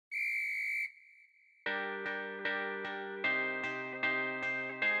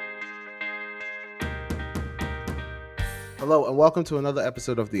Hello and welcome to another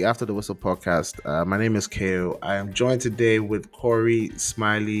episode of the After the Whistle podcast. My name is KO. I am joined today with Corey,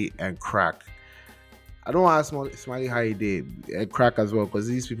 Smiley, and Crack. I don't want to ask Smiley how he did, and Crack as well, because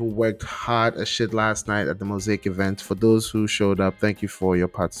these people worked hard as shit last night at the Mosaic event. For those who showed up, thank you for your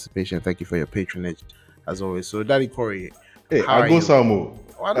participation. Thank you for your patronage, as always. So, Daddy Corey, Hey, how I are go you? Samo.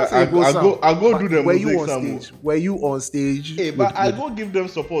 Oh, I don't say go Sam. I go But do the were you music on Samo. stage? Were you on stage? Hey, but I go give them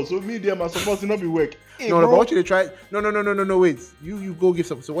support. So me, them, are supposed to not be work. Hey, No, bro. but what you try? No. Wait, you go give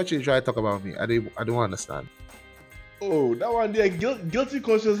some. So what you try to talk about me? I don't understand. Oh, that one there, guilty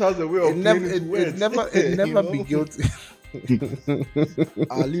conscience has a way of It never be guilty.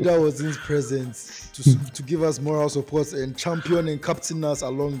 Our leader was in presence to give us moral support and champion and captain us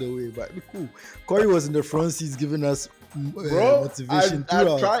along the way. But cool. Corey was in the front seats giving us motivation. I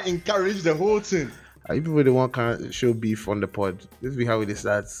try encourage the whole thing. Are you people the one can't show beef on the pod? This be how it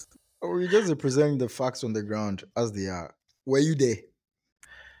starts. We just representing the facts on the ground as they are. Were you there?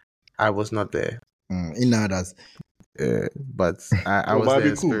 I was not there. In others. But I was there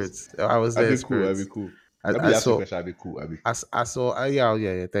in spirit. I was there in spirit. I'll be cool. I saw. I'll be cool. I saw.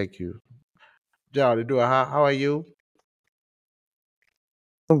 Yeah. Thank you, Gerald. How are you?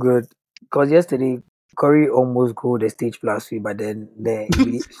 I'm good. Because yesterday, Curry almost go the stage plus fee, but then the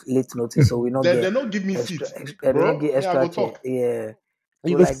late notice, so we not They get don't give me extra, seats. they Bro, don't get I extra go check. talk. Yeah. So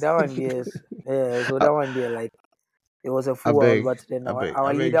You like that one, yes. Yeah. So that one there, like it was a full house, but then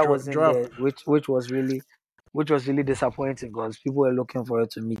our leader wasn't there, which was really disappointing because people were looking forward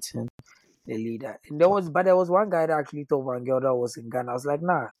to meeting the leader. And there was one guy that actually thought Van Gelder was in Ghana. I was like,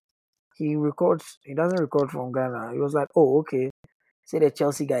 nah, he doesn't record from Ghana. He was like, oh, okay. Say the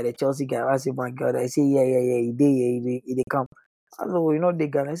Chelsea guy. I say, my God. I say, yeah, he they come. I know, they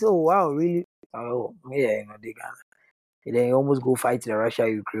Ghana. I say, oh, wow, really? Oh, yeah, they Ghana. And then he almost go fight the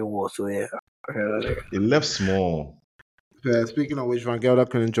Russia-Ukraine war. So, yeah. It left small. Speaking of which, Van Gelder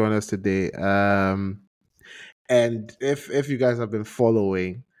couldn't join us today. And if you guys have been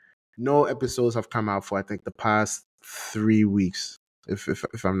following, no episodes have come out for I think the past 3 weeks,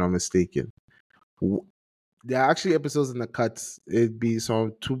 if I'm not mistaken. There are actually episodes in the cuts. It'd be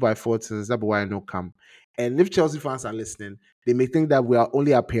some 2x4 things. That's why I know come. And if Chelsea fans are listening, they may think that we are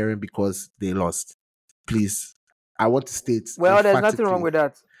only appearing because they lost. Please, I want to state. Well, there's nothing wrong with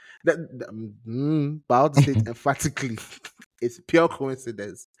that. But I want to state emphatically, it's pure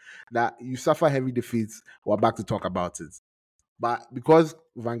coincidence that you suffer heavy defeats. We're back to talk about it. But because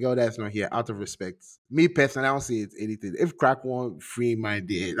Van Gelder is not here, out of respect, me personally, I don't say it's anything. If Crack won't free my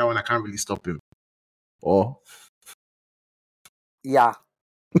day, that one I can't really stop him. Or yeah.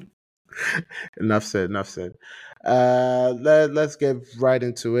 Enough said. Let's get right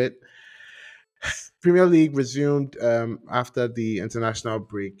into it. Premier League resumed after the international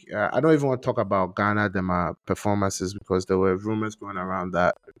break. I don't even want to talk about Ghana, them performances, because there were rumors going around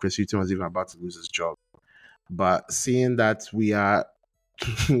that Chris Hughton was even about to lose his job. But seeing that we have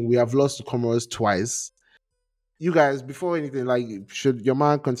lost to Comoros twice, you guys, before anything, like, should your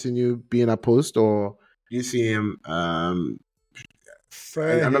man continue being a post, or do you see him?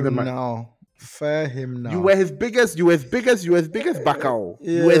 Fire him now. You were his biggest backer. Yeah, you were his biggest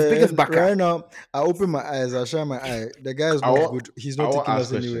backer. Right now, I open my eyes, I shine my eye. The guy is not good. He's not taking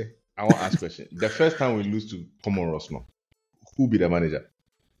us anywhere. I want to ask a question. The first time we lose to Comoros, no, who be the manager?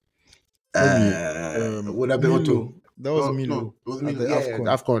 Would have been Otto. That was Milo. No, it was Milo.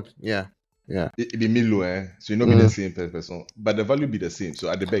 AFCON. Yeah. It be Milo, so you not be the same person, but the value be the same. So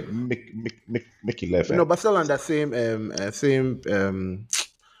at the back, make it left. No, but still on that same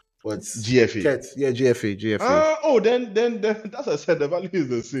what's GFA? Yeah, GFA. Then that's I said the value is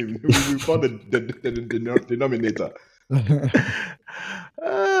the same. We found the denominator.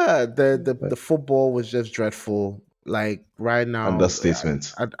 The football was just dreadful. Like right now,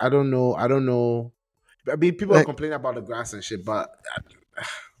 understatement. I don't know. I mean, people are complaining about the grass and shit, but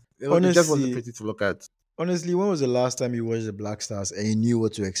it just wasn't pretty to look at. Honestly, when was the last time you watched the Black Stars and you knew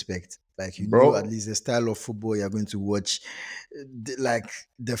what to expect? Like you knew at least the style of football you're going to watch, like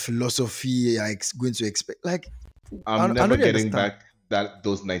the philosophy you're going to expect. Like I'm never getting back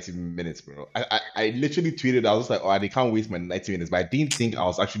those 90 minutes, bro. I literally tweeted, I was like, oh, they can't waste my 90 minutes, but I didn't think I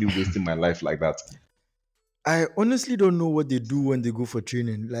was actually wasting my life like that. I honestly don't know what they do when they go for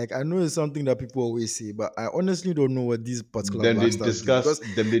training. Like I know it's something that people always say, but I honestly don't know what these particular Then they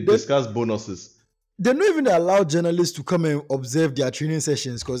discuss bonuses. They don't even allow journalists to come and observe their training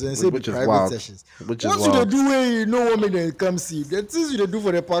sessions because they say private sessions. What should they do when you know what they come see? The things they do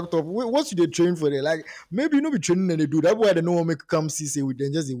for the park top, what should they train for them? Like maybe you know be training and they do. That's why they know what make come see say with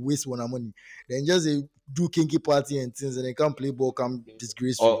them just they waste one money. Then just they do kinky party and things and they can't play ball, come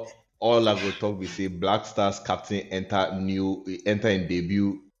disgrace. all I go talk we say Black Stars captain enter in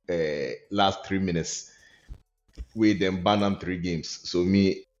debut last 3 minutes. We then ban them 3 games. So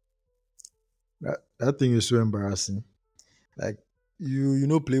me That thing is so embarrassing. Like you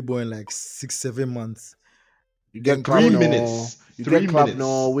know Playboy in like 6 7 months. You get Then club three call you. no, minutes. you Three get club no.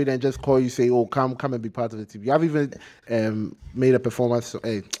 minutes. We then just call you, say, "Oh, come and be part of the team." You have even made a performance.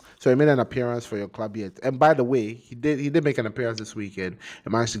 So he made an appearance for your club yet. And by the way, he did make an appearance this weekend. He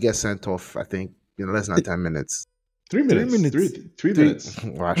managed to get sent off. I think in less than 10 minutes. 3 minutes. 3 minutes. Three Three. minutes.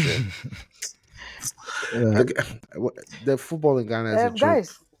 Wash it. Yeah. Okay. The football in Ghana is a joke.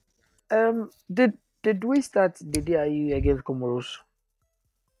 Guys, did we start the DIU against Comoros?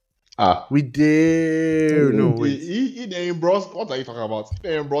 We did. No, wait. He didn't bros. What are you talking about? He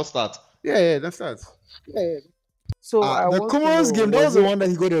didn't bros start. Yeah, that's that. So I The want to Comoros know, game, that was was the it? one that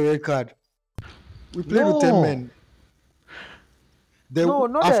he got a red card. We played with 10 No. men. The No,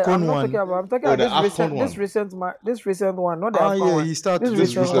 not that. I'm AFCON not talking one. about. I'm talking Oh, about the this AFCON recent, one. this recent one, not the Ah, AFCON yeah, one. he started. This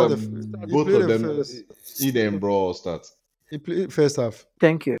This He recent was started one. he both played of the them. first. He didn't bro start. He played first half.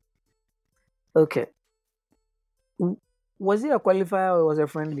 Thank you. Okay. Was it a qualifier or was it a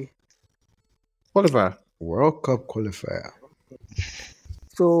friendly? Qualifier. World Cup qualifier.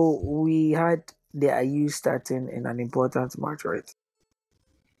 So we had the IU starting in an important match, right?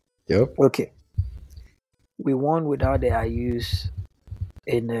 Yep. Okay. We won without the IUs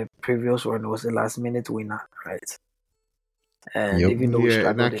in the previous one. It was the last minute winner, right? And Yep. even though we Yeah,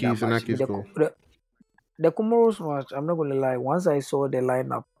 struggled in that match, Inaki's goal. the Comoros match, I'm not gonna lie. Once I saw the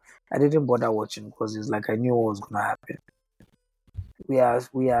lineup, I didn't bother watching because it's like I knew what was gonna happen. We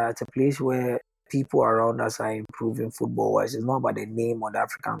are at a place where people around us are improving football wise. It's not about the name on the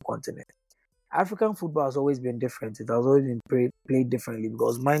African continent. African football has always been different. It has always been played differently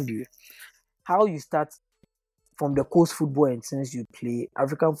because, mind you, how you start from the coast football and since you play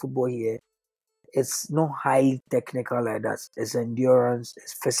African football here, it's not highly technical like that. It's endurance,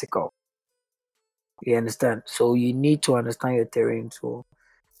 it's physical. You understand? So you need to understand your terrain. So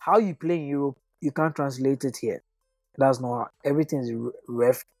how you play in Europe, you can't translate it here. That's not everything is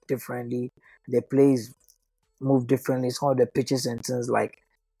ref differently. The plays move differently. Some of the pitches and things like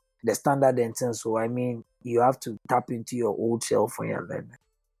the standard and things. So I mean, you have to tap into your old self when you're learning.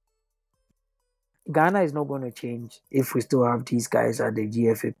 Ghana is not going to change if we still have these guys at the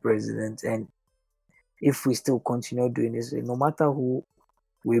GFA president, and if we still continue doing this. No matter who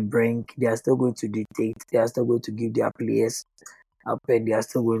we bring, they are still going to dictate. They are still going to give their players up, and they are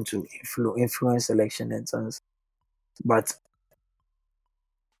still going to influence selection and things. But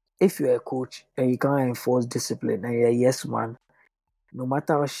if you're a coach and you can't enforce discipline and you're a yes man, no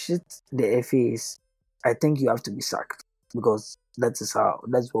matter how shit the FA is, I think you have to be sacked because that's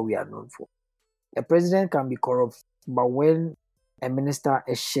what we are known for. A president can be corrupt, but when a minister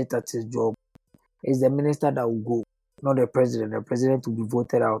is shit at his job, it's the minister that will go, not the president. The president will be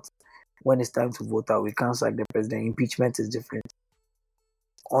voted out when it's time to vote out. We can't sack the president. Impeachment is different.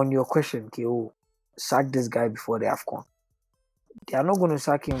 On your question, KO, sack this guy before the AFCON. They are not going to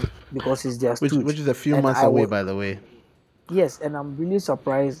sack him because he's their stooge. Which is a few And months away, by the way. Yes, and I'm really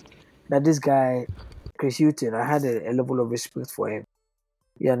surprised that this guy, Chris Hutton, I had a level of respect for him.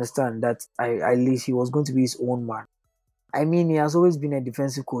 You understand that at least he was going to be his own man. I mean, he has always been a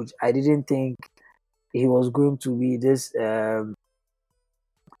defensive coach. I didn't think he was going to be this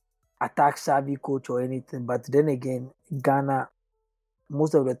attack savvy coach or anything. But then again, Ghana,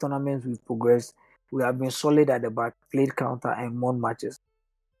 most of the tournaments we've progressed, we have been solid at the back, played counter and won matches.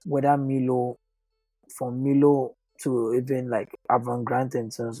 Whether from Milo to even like Avon Grant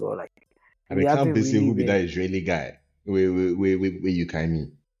and Sons or like And they we can't haven't be say really who be been that Israeli guy. Where you can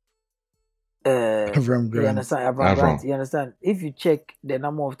mean. Avram you Grant. understand Avon Grant, you understand. If you check the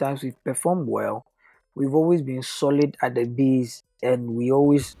number of times we've performed well, we've always been solid at the base and we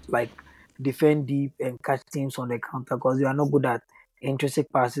always like defend deep and catch teams on the counter because we are not good at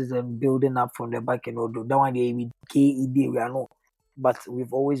intrinsic passes and building up from the back and all that one we are not, but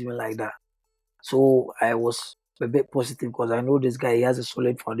we've always been like that. So I was a bit positive because I know this guy, he has a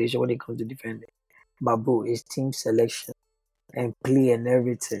solid foundation when it comes to defending. But bro, his team selection and play and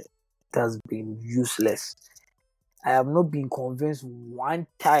everything has been useless. I have not been convinced one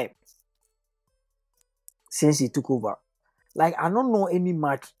time since he took over. Like I don't know any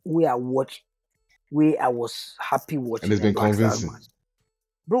match where I watched where I was happy And watching it's a been Black Stars convincing. match.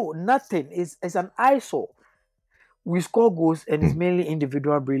 Bro, nothing. It's an eyesore. We score goals and it's mainly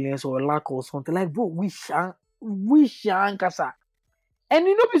individual brilliance or lack or something. Like bro, we shank kasa. And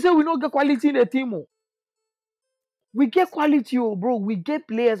you know, we say we don't get quality in the team. We get quality, bro. We get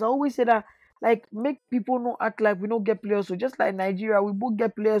players. I always say that Like, make people not act like we don't get players. So just like Nigeria, we both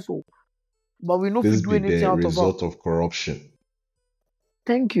get players. So, but we not This fit do be anything the out of result of corruption.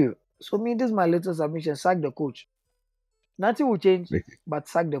 Thank you. So me, this is my latest submission. Sack the coach. Nothing will change, Make, but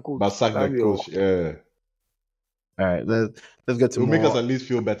sack the but coach. sack the That'll be all. coach. Yeah. All right, let's get to It'll make us more. at least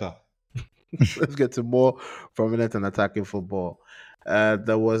feel better. Let's get to more prominent and attacking football.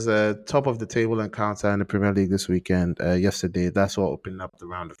 There was a top of the table encounter in the Premier League this weekend. Yesterday, that's what opened up the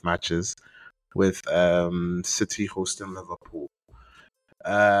round of matches with City hosting Liverpool.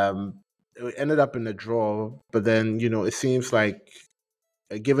 It ended up in a draw, but then it seems like,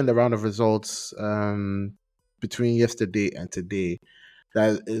 given the round of results between yesterday and today,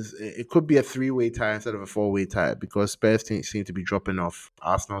 that it could be a 3-way tie instead of a 4-way tie because Spurs seem to be dropping off.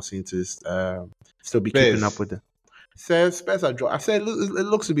 Arsenal seem to still be keeping up Spurs. with it. Says Spurs are dropping. I said it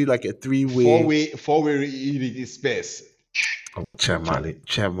looks to be like a 3-way. Four-way Spurs. Oh, chairman.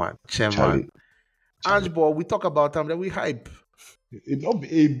 Charlie. Ange Ball, we talk about them, then we hype.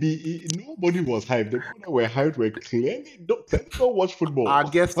 Nobody was hyped. The people that were hyped were clearly don't watch football. Our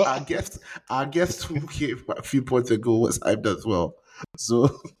guest who came a few points ago was hyped as well. So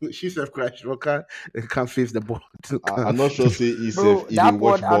she said, "Crash Rocker, they can't face the ball." I'm not sure. Say Bro, if they that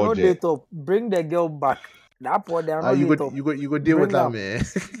watch pod I ball, know date up. Bring the girl back. That pod I know date up. You go deal with that, man.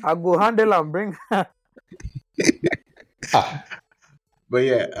 I go handle and bring her. But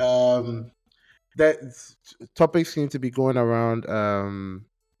yeah, that topics seem to be going around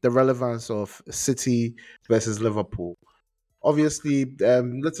the relevance of City versus Liverpool. Obviously,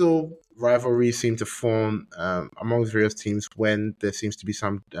 little rivalries seem to form amongst various teams when there seems to be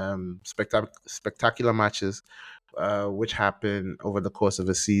some spectacular matches which happen over the course of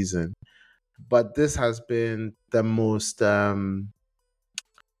a season. But this has been the most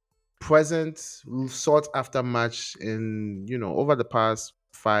present, sought after match in over the past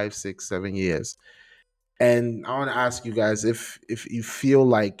 5, 6, 7 years. And I want to ask you guys if you feel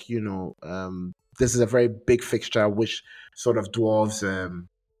like this is a very big fixture, which sort of dwarfs a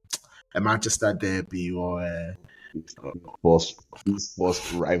Manchester derby or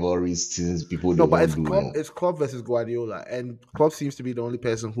Sports rivalries since people no, don't but want to do. It's Klopp versus Guardiola, and Klopp seems to be the only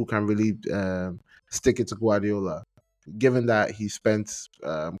person who can really stick it to Guardiola, given that he spent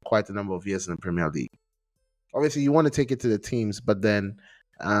quite a number of years in the Premier League. Obviously, you want to take it to the teams, but then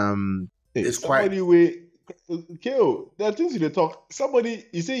it's quite. Kale, there are things you they talk. Somebody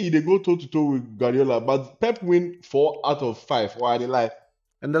you say they go toe to toe with Guardiola, but Pep win 4 out of 5. Why are they like?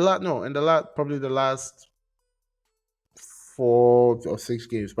 In the last 4 or 6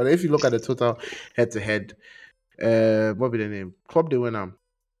 games. But if you look at the total head to head, what be the name? Klopp they win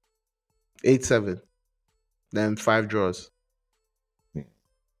 8-7, then 5 draws.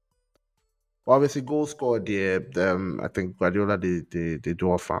 Obviously, goal scored there. I think Guardiola they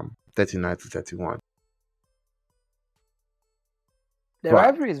do off 39-31. The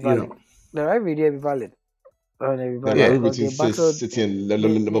rivalry is valid. The rivalry there is valid. The rivalry between City and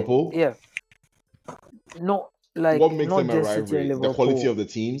Liverpool. Yeah. No, like what makes not them a just City and rivalry? Liverpool. The quality of the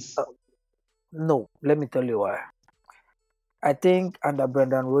teams. No, let me tell you why. I think under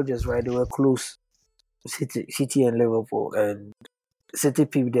Brendan Rodgers, right, they were close. City and Liverpool, and City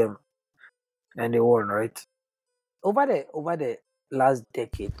peeped them, and they won, right? Over the last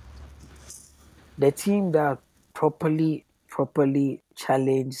decade, the team that properly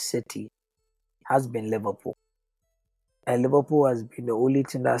challenged City has been Liverpool. And Liverpool has been the only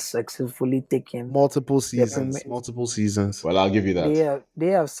team that's successfully taken multiple seasons. Well, I'll give you that. They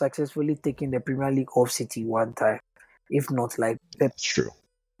have successfully taken the Premier League off City one time, if not like Pep. It's true.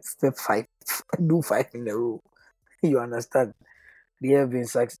 Pep 5 in a row. You understand? They have been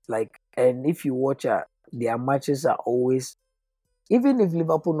like, and if you watch their matches are always, even if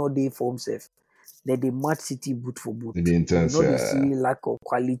Liverpool not they form safe, they match City boot for boot. Intense, they see lack of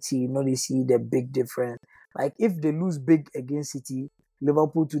quality. They see the big difference. Like if they lose big against City,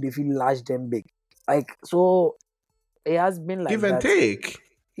 Liverpool too they feel large them big. Like so, it has been like give and that. take.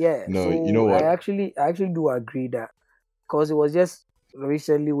 Yeah. No, so you know what? I actually do agree that because it was just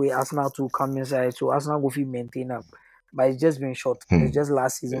recently with Arsenal to come inside, so Arsenal will feel maintain up. But it's just been short. It's just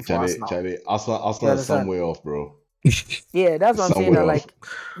last season for Arsenal. Arsenal is some way off, bro. Yeah, that's what I'm saying. That's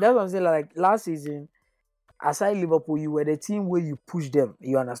what I'm saying. Like last season, aside Liverpool, you were the team where you push them.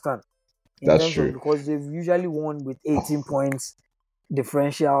 You understand? That's true. Because they've usually won with 18 points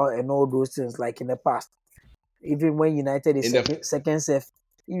differential and all those things. Like in the past, even when United is second safe,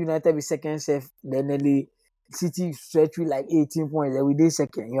 United is second safe, then the City stretch with like 18 points. Then we did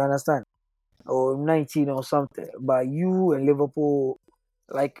second. You understand? Or 19 or something. But you and Liverpool,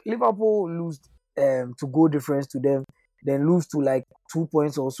 like Liverpool lose to goal difference to them then lose to like 2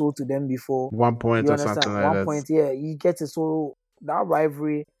 points or so to them before. 1 point You or something understand? like 1 point, yeah, you get it. So that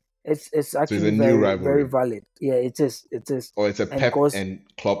rivalry, it's So it's actually a new very, very rivalry, valid. Yeah, it is. It is. or it's a And Pep because and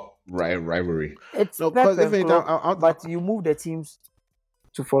Klopp rivalry. it's no, Pep because if and it, Klopp, but you move the teams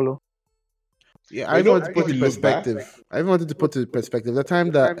to follow. yeah, But I you even know, wanted to if put you in look back, perspective. I even wanted to put in perspective the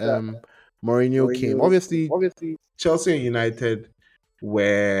time that Mourinho came. Obviously, Chelsea and United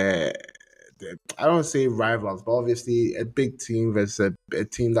were, I don't say rivals, but obviously a big team versus a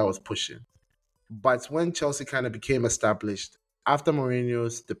team that was pushing. But when Chelsea kind of became established after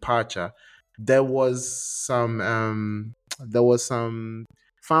Mourinho's departure, there was some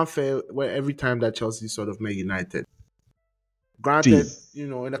fanfare where every time that Chelsea sort of met United. see, Granted,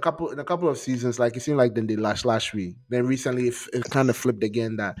 in a couple of seasons, like it seemed like then they last week. Then recently, it kind of flipped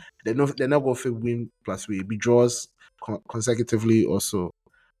again that they're not going to win plus we be draws consecutively or so.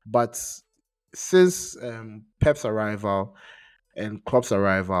 But since Pep's arrival and Klopp's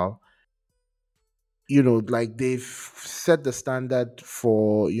arrival, like they've set the standard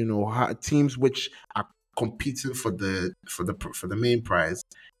for teams which are competing for the main prize,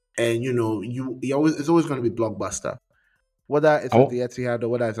 and it's always going to be blockbuster, whether it's I at the want, Etihad or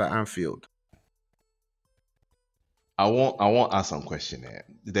whether it's at Anfield. I want to ask some question.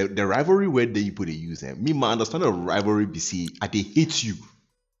 The rivalry word that you put a use. Me, my understanding of rivalry, BC, I they hate you.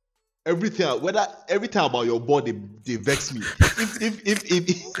 Everything about your body, they vex me.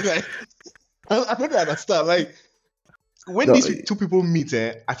 If like, I don't understand. Like when No, these two people meet,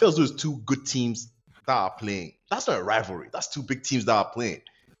 I feel as though it's two good teams that are playing. That's not a rivalry. That's two big teams that are playing.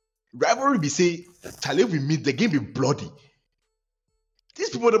 Rivalry be say, Charlie, we meet, the game be bloody. These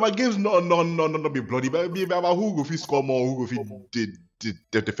people, my games not be bloody, but be about who go fit score more, who go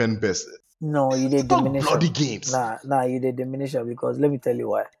fit defend best. No, you It's did not diminish bloody them. games. Nah, you did diminish them because let me tell you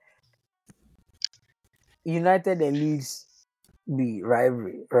why. United and Leeds be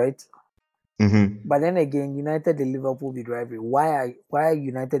rivalry, right? Mm-hmm. But then again, United and Liverpool be rivalry. Why are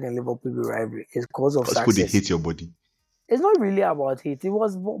United and Liverpool be rivalry? It's because of Because people they success. hate your body. It's not really about hate. It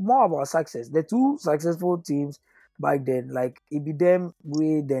was more about success. The two successful teams back then, like it be them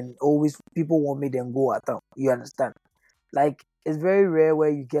way then always people want me them go at them. You understand? Like it's very rare where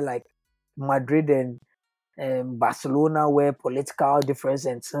you get like Madrid and Barcelona where political difference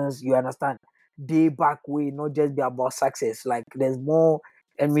and sense, you understand, they back way, not just be about success. Like there's more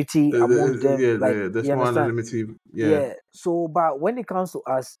enmity amongst them. yeah, Like there's you more understand? anonymity. Yeah. Yeah. So, but when it comes to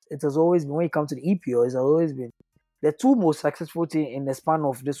us, it has always been when it comes to the EPL, it has always been the two most successful team in the span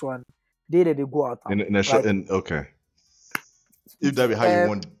of this one. They go out. In a short, Like okay. If that be how as you a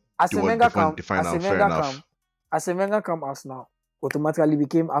want Wenger come, define now, fair enough. as a Wenger come Arsenal, automatically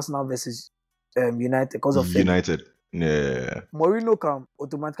became Arsenal versus United because of Fergie. United. Yeah. Mourinho come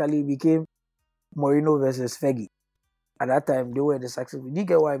automatically became Mourinho versus Fergie. At that time, they were the successful. Do you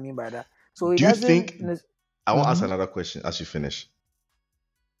get what I mean by that? So it Do you doesn't. think I want to ask another question as you finish?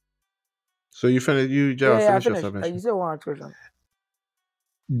 So you finish. Yeah, I finish your finished. You submission. said one question.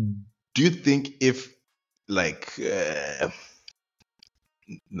 Do you think if like let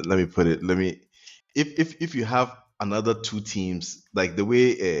me put it, if you have another two teams like the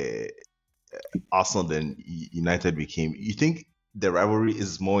way Arsenal and United became, you think the rivalry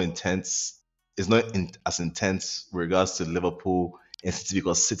is more intense? It's not as intense with regards to Liverpool and City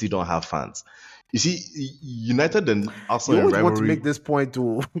because City don't have fans. You see, United and You Arsenal in always want to rivalry. make this point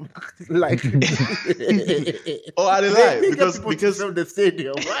to like Oh, I didn't lie they get because people to fill the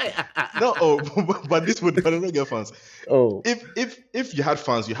stadium. Why? no, but this would not get fans. Oh, If you had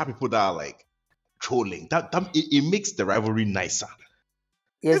fans, you have people that are like trolling. That it makes the rivalry nicer.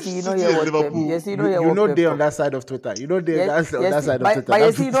 Yes, If you know City here and what Pep. Liverpool, Yes, you know you here you what know Pep they on talk. that side of Twitter. You know they Yes, on yes, that side of but Twitter.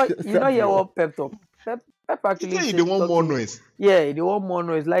 yes, you know here what Pep talk. Pep you actually say they said want talk more to. noise. Yeah, they want more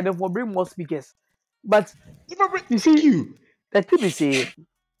noise. Like they will bring more speakers. But you Thank see, you. the thing is,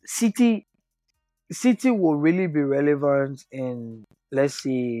 City City will really be relevant in, let's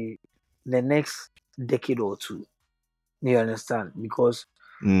say, the next decade or two. You understand? Because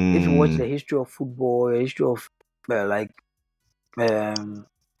if you watch the history of football, the history of like um,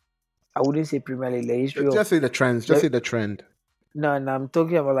 I wouldn't say Premier League, the history Just of say the trends. Just the say the trend. no, I'm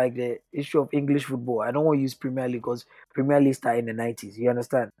talking about like the history of English football. I don't want to use Premier League because Premier League started in the 90s. You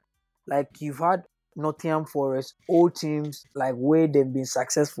understand? Like you've had Nottingham Forest, old teams like where they've been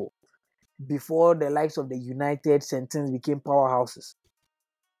successful before the likes of the United sentence became powerhouses.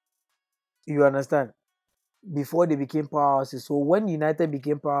 You understand? Before they became powerhouses. So when United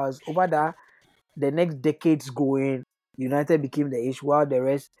became powerhouses, over that, the next decades going, United became the issue while the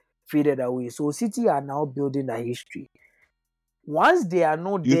rest faded away. So City are now building that history. Once they are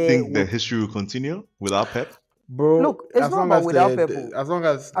not Do you there think the with history will continue without Pep? bro. Look, it's As not long about as without purple. as long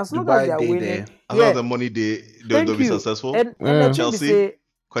as As long as they Dubai are day winning, there. As long as yeah. the money they'll Thank be you. successful. And the Yeah. thing we Chelsea? say,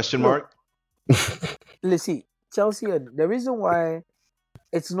 Question look, mark. let's see, Chelsea. The reason why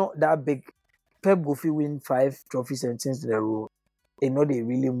it's not that big, Pep Goffey win 5 trophies and 10 in a row. They know they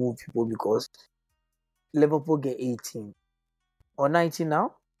really move people because Liverpool get 18 or 19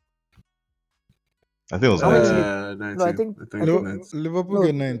 now. I think it was How many 19. did? No, I 19. think I I think think Liverpool no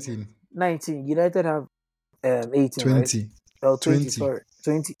get 19. 19. United have 18, right? 20. Oh, 20, 20. sorry.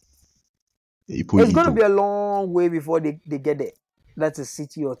 20. Ipo It's gonna Ido. be a long way before they get there. That's a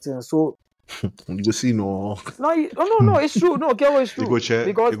city or 10. So You go see no. no, no, it's true. No, Kevo, it's You true. go chair.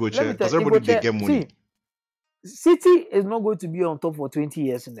 Because You go let me chair. tell Because you, go everybody they check. get money. See, City is not going to be on top for 20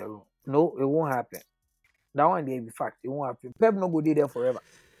 years in a row. No, it won't happen. That one they be fact. It won't happen. Pep not go there forever.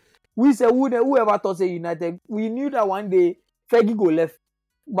 We say whoever thought say United, we knew that one day Fergie go left,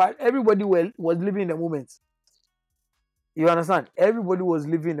 but everybody was living in the moment. You understand? Everybody was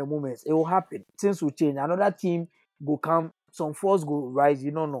living in the moment. It will happen. Things will change. Another team go come. Some force go rise.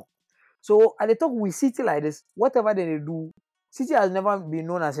 You don't know. So at the top with City like this, whatever they do, City has never been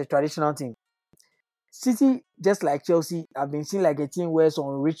known as a traditional team. City, just like Chelsea, have been seen like a team where some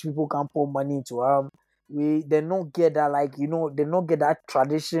rich people can pour money into they not get that, like, they not get that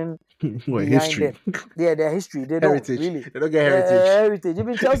tradition What behind history? them. Yeah, their history. They don't Heritage. really. They don't get heritage. Heritage.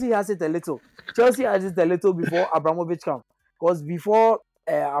 Even Chelsea has it a little. Chelsea has it a little before Abramovich come. Because before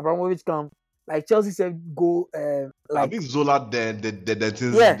Abramovich come, like Chelsea said go I like think Zola the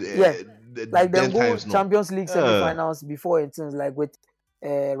things yeah. Like them ten go times no. Champions League semi-finals before and things like with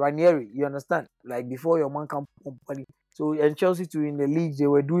Ranieri, you understand? Like before your man come company. So and Chelsea too in the league they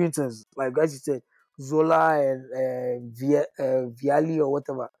were doing things like guys you said Zola and Viali or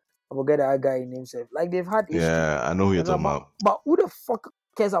whatever. I forget that guy in himself. Like they've had history. Yeah, I know who You you're know, talking about. but who the fuck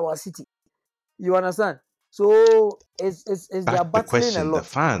cares about City? You understand? So it's they're Back the battling a question, the lot.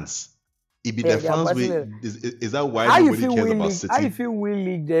 fans. It be the Yeah, they are fans battling. is that why How you nobody feel cares win about league? How you City? feel win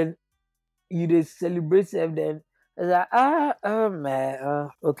league? Then you they celebrate self. Then it's like man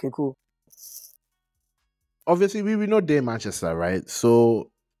okay cool. Obviously, we know they Manchester, right? So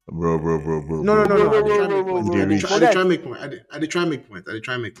Bro, bro, bro, bro, no, no, bro, no, bro, no. I did bro. try and make points. They I did try Forget. and make point. I did try and make point. I did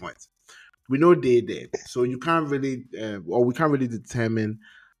try and make points. We know they there, so you can't really, or we can't really determine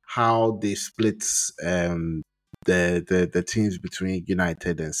how they split the teams between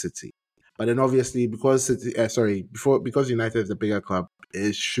United and City. But then obviously because City, because United is the bigger club,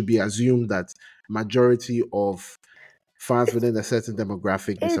 it should be assumed that majority of fans within a certain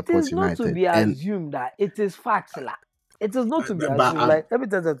demographic It support is not to United, be and assumed that it is facts, lah. It is not to be but assumed. Like let me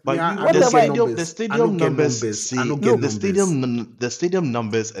tell you, me, But you I don't get whatever. the numbers. I don't stadium get numbers numbers. I say don't get Look, numbers. the stadium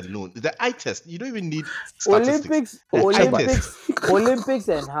numbers alone. The eye test. You don't even need statistics. Olympics, The eye Sheba. test. Olympics, Olympics,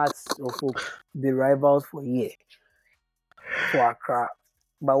 and Hearts of Oak be rivals for year for Accra.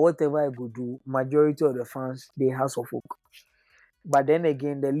 But whatever I go do, majority of the fans they House of Oak. But then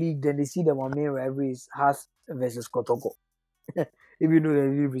again, the league, then they see the main rivalry is Hearts versus Kotoko. If you know the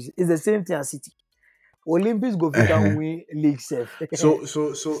league, it's the same thing as City. Olympics go fit can win league safe. So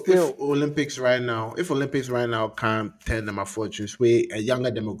Still, if Olympics right now can't tell them a fortunes where a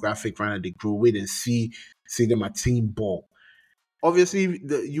younger demographic right now they grow with and see them a team ball. Obviously,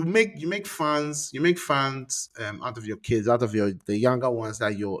 you make fans out of your kids, out of the younger ones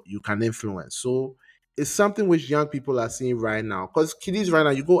that you can influence. So it's something which young people are seeing right now. Because kiddies right now,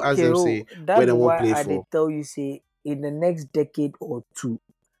 you go ask them Kero, say where that's they want why play I did for. tell you say in the next decade or two,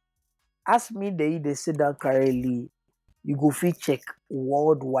 ask me they sit down currently, you go fit check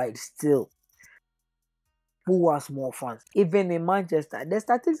worldwide still who has more fans. Even in Manchester, the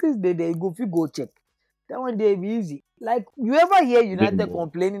statistics they go fit go check. That one they be easy. Like you ever hear United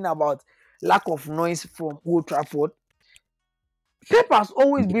complaining about lack of noise from Old Trafford? Pep has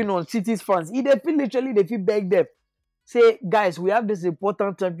always been on City's fans. He they feel literally they feel beg them. Say, guys, we have this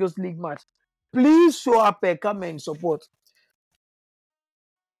important Champions League match. Please show up and come and support.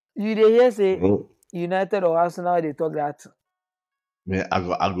 You dey hear say Bro, United or Arsenal they talk that. man,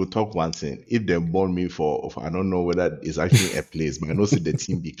 I go talk one thing. If they born me for I don't know whether it's actually a place, but I know see the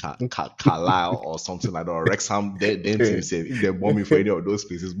team be Carlisle or something like that, or Wrexham. Then team say if they born me for any of those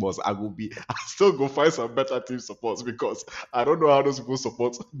places, boss, I still go find some better team supports because I don't know how those people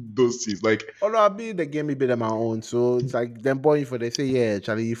support those teams. Like, Although I'll be the game a bit of my own, so it's like them boy for they say yeah,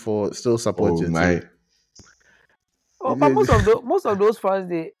 Charlie for still support oh your team. my, Oh, but most of those fans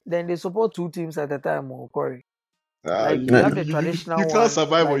they support two teams at a time, or Corey. Like you have the you traditional can't one,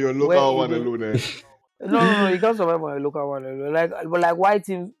 survive on like your where local it one is. alone. Eh? No, you can't survive on a local one. Like but like why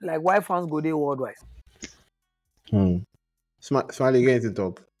teams like why fans go there worldwide? Smiley getting to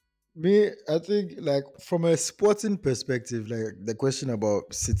talk. Me, I think like from a sporting perspective, like the question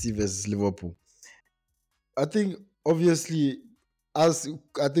about City versus Liverpool, I think obviously, as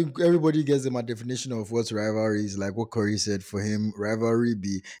I think everybody gets my definition of what rivalry is, like what Corey said. For him, rivalry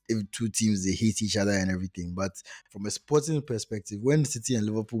be if two teams they hate each other and everything. But from a sporting perspective, when City and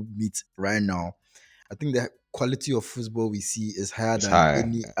Liverpool meet right now, I think the quality of football we see is higher It's than high.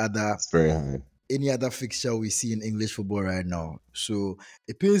 It's very high. any other fixture we see in English football right now. So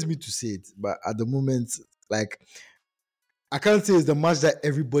it pains me to say it, but at the moment, like I can't say it's the match that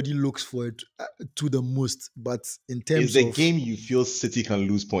everybody looks forward to the most, but in It's terms the of game you feel City can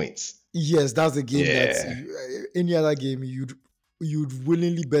lose points. yes, that's the game that Yeah. any other game you'd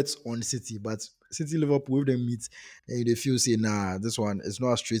willingly bet on City, but City Liverpool if they meet and they feel say nah, this one is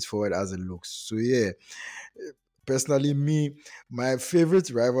not as straightforward as it looks. So yeah, personally, me, my favorite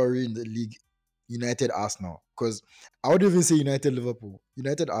rivalry in the league, United Arsenal. Because I would even say United Liverpool,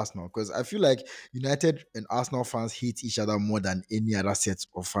 United Arsenal. Because I feel like United and Arsenal fans hate each other more than any other set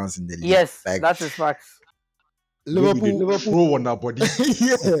of fans in the league. Yes, Like that is facts. Where we Liverpool, the throw on our body.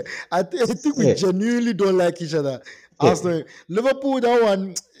 yeah, I think we genuinely don't like each other. Arsenal, Liverpool, that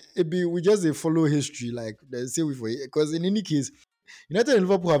one, we just follow history. Like they say we for because in any case, United and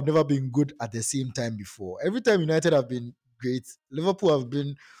Liverpool have never been good at the same time before. Every time United have been great, Liverpool have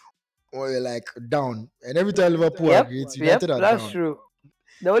been like down, and every time Liverpool are Yep, great, yep, United are that's down. true.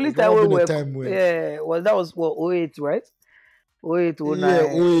 The only There's time never we been a were, time where yeah, well, that was what 08, right? 08, yeah, 09.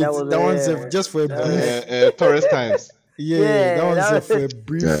 wait, That was that one's just for a brief. Tourist times. Yeah, that yeah, one's that for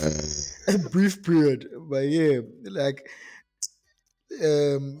was, a brief period. But yeah, like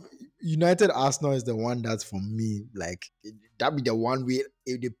um United Arsenal is the one that's for me. Like that be the one way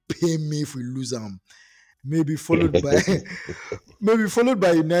if they pay me if we lose them. Maybe followed by maybe followed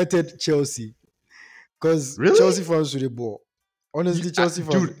by United Chelsea. Because Really? Chelsea fans with the ball. Honestly, Chelsea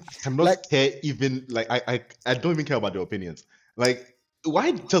fans Dude, I cannot like care even like I don't even care about their opinions. Like,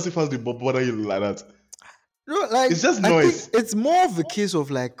 why Chelsea fans do bother you like that? no, like It's just I think noise. it's more of a case of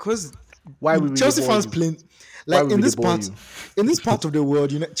like because Why we really Chelsea bore fans you? playing Why like we really bore you? in this part of the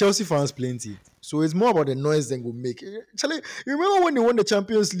world, Chelsea fans plenty. So it's more about the noise than will make. Actually, you remember when they won the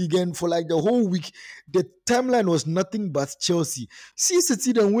Champions League and for like the whole week, the timeline was nothing but Chelsea. See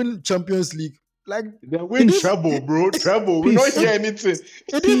City then win Champions League. Like They win Peace. treble, bro. Treble. We don't Peace. hear anything.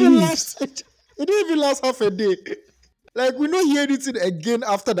 it didn't even Peace. last. It didn't even last half a day. Like we don't hear anything again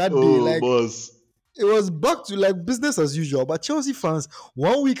after that day. Oh, Like boss. it was back to like business as usual. But Chelsea fans,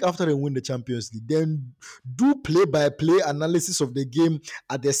 1 week after they win the Champions League, then do play-by-play analysis of the game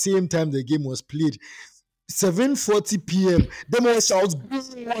at the same time the game was played. 7:40 p.m. Them all shouts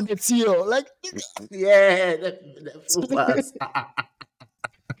on the TL. Like Yeah, the fullbacks.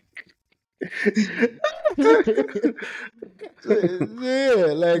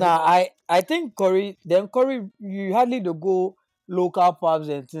 yeah, like nah, I think Corey, you hardly the go local pubs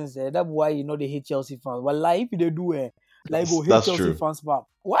and things. That's why they hate Chelsea fans. But like if they do, like go hate That's Chelsea true. fans pub.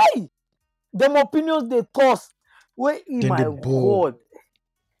 Why? Them opinions they toss. Where in then my the ball. god,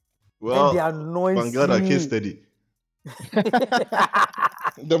 and they Well, annoys Vanguard are case me. steady.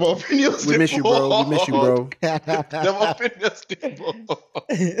 The opinions We they miss you, bro. We miss you, bought. bro. The opinions they bought.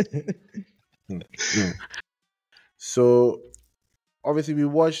 So obviously we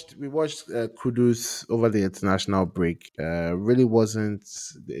watched Kudus over the international break. Really wasn't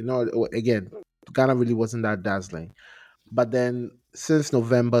again Ghana really wasn't that dazzling. But then since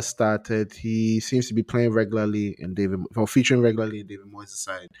November started, he seems to be playing regularly in David or featuring regularly in David Moyes'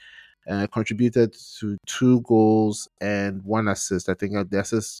 side. Contributed to 2 goals and 1 assist. I think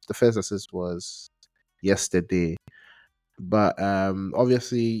the first assist was yesterday. But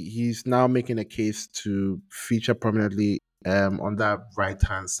obviously, he's now making a case to feature prominently on that right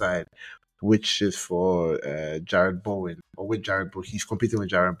hand side, which is for Jared Bowen, or with Jared Bowen. He's competing with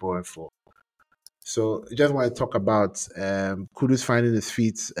Jared Bowen for. So, I just want to talk about Kudus finding his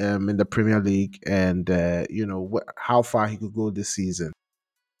feet in the Premier League and how far he could go this season.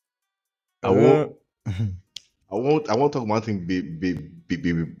 I won't. I won't talk one thing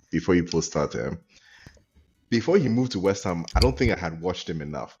before you post start. Before he moved to West Ham, I don't think I had watched him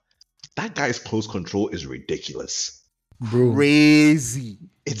enough. That guy's close control is ridiculous. Bro, Crazy.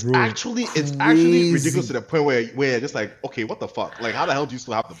 It's Bro, actually ridiculous to the point where you're just like, okay, what the fuck? Like, how the hell do you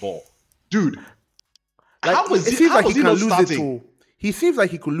still have the ball, dude? Like How was it seems like was he can not lose starting? it too. He seems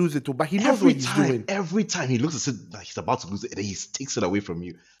like he could lose it too, but he knows what he's doing. Every time he looks as if like he's about to lose it, and then he takes it away from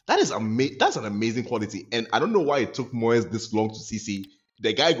you. That is That's an amazing quality, and I don't know why it took Moyes this long to see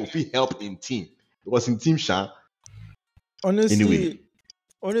the guy go feel help in team. It was in team, Sha. honestly, Anyway,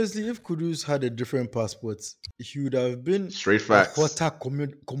 Honestly, if Kudus had a different passport, he would have been Straight a facts. hotter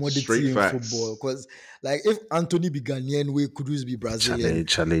Straight commodity in football. facts. Because, like, if Anthony be Ghanaian, way Kudus be Brazilian.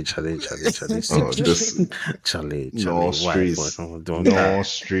 Charlie. Oh, this no Charlie. Why? stress. Don't No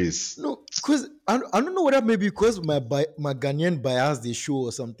stress. No, because I don't know whether maybe because my Ghanaian bias they show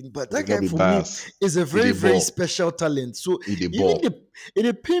or something, but We that not guy be for me bias. is a He very the very ball. special talent. So He the even ball.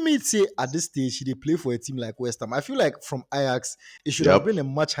 they pay me to say at this stage he they play for a team like West Ham. I feel like from Ajax it should have Yep. been a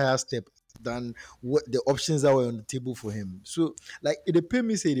much higher step than what the options that were on the table for him. So like it they pay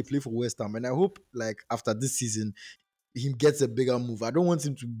me say they play for West Ham, and I hope like after this season he gets a bigger move. I don't want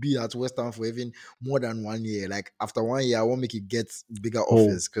him to be at West Ham for even more than 1 year. Like after 1 year, I want to make it get bigger Oh,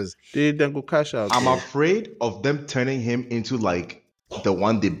 offers because they then go cash out. I'm Though. afraid of them turning him into like the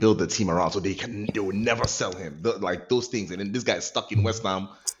one they build the team around, so they will never sell him. Like those things, and then this guy's stuck in West Ham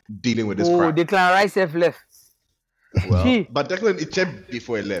dealing with this Oh, crap. Declan Rice have left. Well, See, but Declan it checked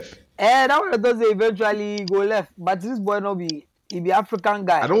before he left. that one does eventually go left, but this boy not be he be African I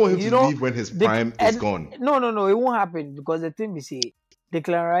guy. don't want him You to know, leave when his the prime is and gone. no, it won't happen because the thing we say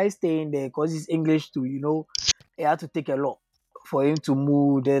Declan Rice staying there because he's English too. You know, he had to take a lot for him to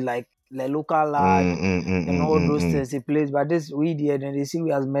move there, like local lad and all those Mm. things he plays. But this we did, and they see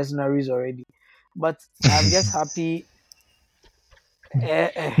we as mercenaries already. But I'm just happy.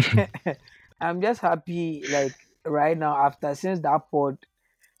 I'm just happy, like right now after since that pod,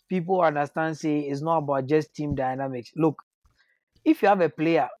 people understand say it's not about just team dynamics. Look, if you have a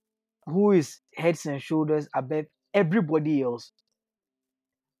player who is heads and shoulders above everybody else,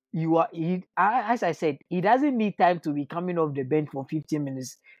 as I said, he doesn't need time to be coming off the bench for 15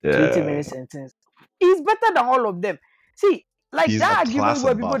 minutes to 80 Yeah, minutes and things. He's better than all of them. See, like he's a that argument class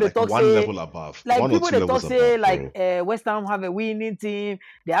where people above, they like talk one say, level above, like one or people two they talk levels say, above, like bro. West Ham have a winning team,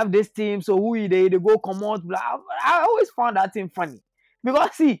 they have this team, so they go come out. Blah. I always found that thing funny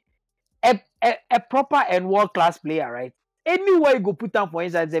because see, a proper and world class player, right? Anywhere you go put down for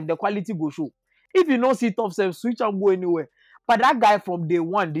instance, if the quality go show. If you don't see top self, switch and go anywhere. But that guy from day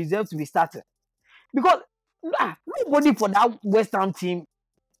one deserves to be started because nobody for that West Ham team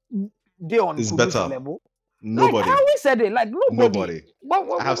they on It's Kudus better. level. Like I Nobody, always said it, like nobody. nobody.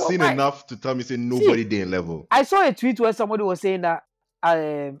 I have But seen why? enough to tell me say nobody See, there in level. I saw a tweet where somebody was saying that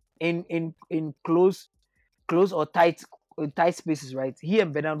in close or tight spaces, right? He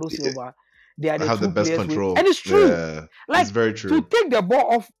and Bernardo Silva, they are I the have the two best players with, and control. it's true. Yeah, it's Like very to true. take the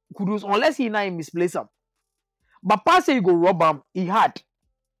ball off Kudus unless he now misplace him. But pass say you go rob him, he had.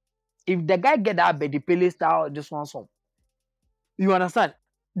 If the guy get that Betty Pele style, this one some. You understand?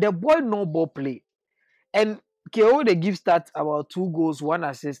 The boy no ball play. And KO they give stats about 2 goals, 1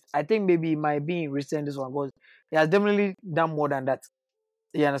 assist. I think maybe he might be in recent this one because he has definitely done more than that.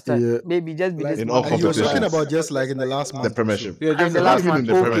 You understand? yeah, Maybe just be like this In all month or he so was that talking competitions, about just like in the last the month or so. Yeah, Premiership, in just the the not last last even month. in month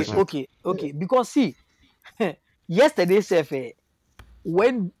the or Okay, so. Premiership. okay. Because see, yesterday, Seth,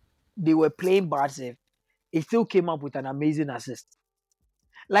 when they were playing Barca, he still came up with an amazing assist.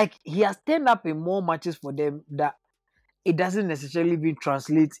 Like he has turned up in more matches for them that it doesn't necessarily even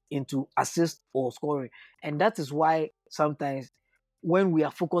translate into assist or scoring. And that is why sometimes when we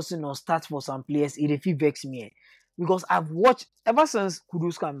are focusing on stats for some players, it feel vex me. Because I've watched ever since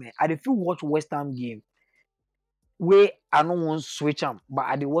Kudus came, I feel watch West Ham game where I don't want to switch him, but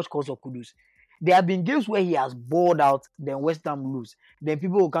I did watch cause of Kudus. There have been games where he has balled out, then West Ham lose. Then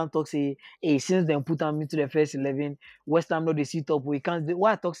people will come talk say, hey, since then put him into the first 11, West Ham not the sit up. We can't.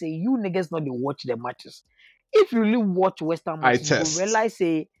 Why I talk say you niggas not they watch the matches. If you really watch West Ham I matches, you go test. realize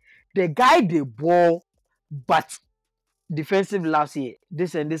say the guy they ball, but defensive last year,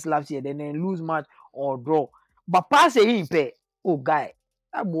 this and this last year, then lose match or draw. But pass a him pay. Oh guy,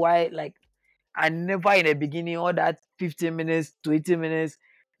 that boy like I never in the beginning all that 15 minutes, 20 minutes,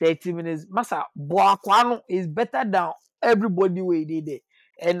 30 minutes. Masa Boakwano is better than everybody we did there.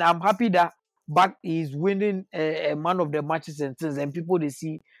 And I'm happy that back is winning a man of the matches and things and people they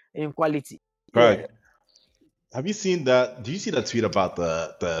see in quality. Yeah. Craig, have you seen that? Do you see that tweet about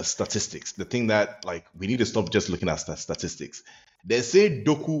the statistics? The thing that like we need to stop just looking at statistics. They say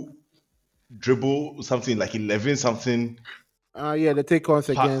Doku dribble something like 11 something. Yeah, the take ons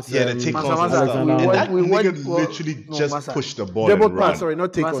against Yeah, the take Masa ons and stuff. we And Alexander watch that we watch nigga well, literally no just Masa. pushed the ball dribble and pass. ran. Sorry,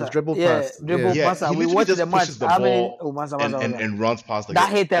 not take ons, Masa, dribble yeah, pass. dribble Yeah, Yeah, Masa. he We literally watch the just match. pushes the How many? ball Oh, Masa, and, Masa, and, Masa. and runs past the That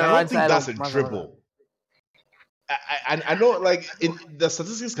guy. hit And and I run don't think side that's of a Masa, Masa. dribble. I know like the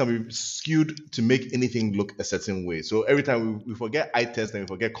statistics can be skewed to make anything look a certain way. So every time we forget eye test and we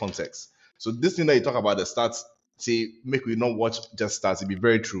forget context. So this thing that you talk about the stats, say make we not watch just stats, it'd be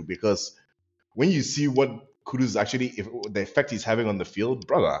very true because when you see what Kudus actually if the effect he's having on the field,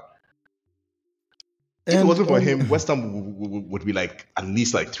 brother, If it And wasn't for him, West Ham would be like at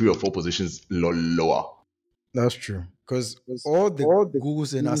least like 3 or 4 positions lower. that's true. Because all the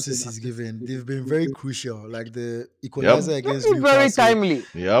goals and assists he's given, they've been very crucial. Like the equalizer Yep. against Very Newcastle, timely.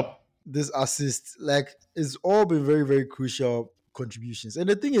 Yep. this assist, like it's all been very, very crucial contributions. And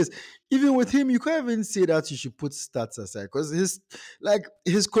the thing is, even with him, you can't even say that you should put stats aside because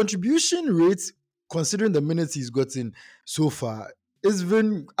his contribution rates, considering the minutes he's gotten so far, it's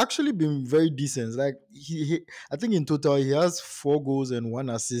been actually been very decent. Like I think in total he has 4 goals and 1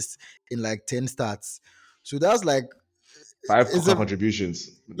 assist in like 10 starts. So that's like Five it's a contributions.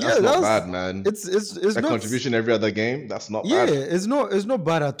 yeah, That's not that's bad, man. it's A not contribution every other game. That's not yeah, bad. it's not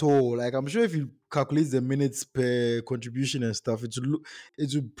bad at all. Like I'm sure if you calculate the minutes per contribution and stuff, it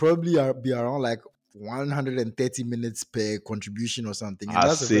would probably be around like 130 minutes per contribution or something. And I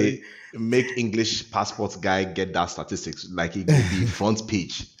that's a very say make English passport guy get that statistics. Like it will be front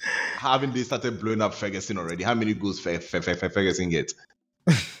page. Having they started blowing up Ferguson already. How many goals Ferguson get?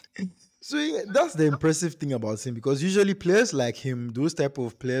 so yeah, that's the impressive thing about him because usually players like him, those type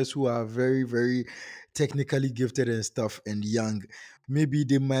of players who are very, very technically gifted and stuff and young, maybe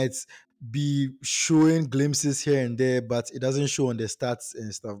they might be showing glimpses here and there, but it doesn't show on the stats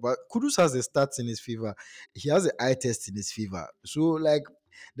and stuff. But Kudus has the stats in his favor. He has the eye test in his favor. So like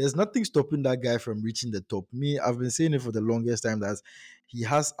there's nothing stopping that guy from reaching the top. Me, I've been saying it for the longest time that he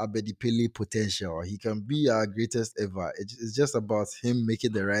has Abedi Pele potential. He can be our greatest ever. It's just about him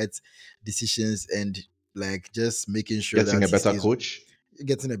making the right decisions and like just making sure Getting that a he better stays coach.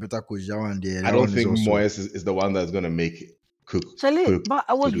 getting a better coach. That one there, I that don't one is think also Moyes is the one that's gonna make Cook Charlie, Cook but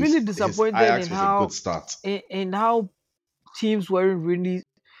I was Kudus. really His disappointed Ajax in was a good how start. how teams weren't really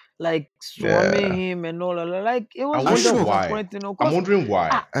like swarming Yeah. him and all that. Like it I was I'm really wonder shocked. why. disappointing. Of I'm course, wondering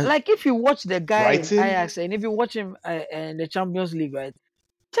why. I, like if you watch the guy in Brighton, Ajax and if you watch him in the Champions League, right?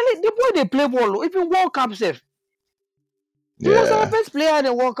 Charlie, the boy they play ball. Oh. Even World Cup, safe. He was our yeah. best player in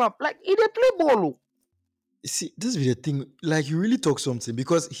the World Cup. Like he they play ball. Oh. See, this is the thing. Like, you really talk something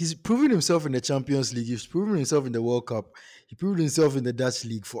because he's proven himself in the Champions League. He's proven himself in the World Cup. He proved himself in the Dutch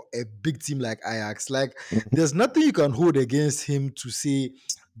league for a big team like Ajax. Like, there's nothing you can hold against him to say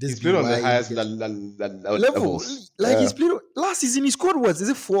this He's be played on the why he highest gets level. levels. Like, Yeah. he's played last season. He scored what? Is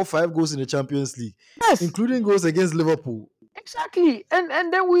it 4 or 5 goals in the Champions League, Yes, including goals against Liverpool? exactly.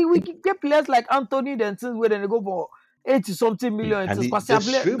 And then we get players like Anthony then since where then they go for 80 something million. And It's the possible.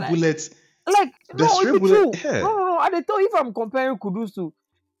 straight bullets, Like the no, it straight be bullet, true. yeah. No. I they thought if I'm comparing Kudus to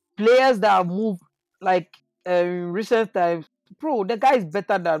players that have moved like in recent times, bro, the guy is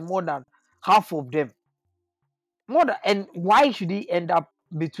better than more than half of them. More than, and why should he end up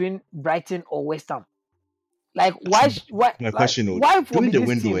between Brighton or West Ham? Like why My like question though, why for during be the these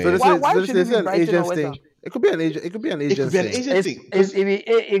window, teams? So eh, this Why is should it this be is an Brighton or agents West Ham? thing. It could be an agent. It could be an it could agents be an thing. agent thing. Because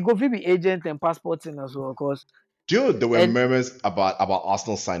It go be agent and passporting as well, of course. there were And murmurs about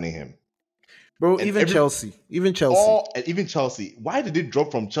Arsenal signing him. Bro, And even every Chelsea. Even Chelsea. all and even Chelsea. Why did it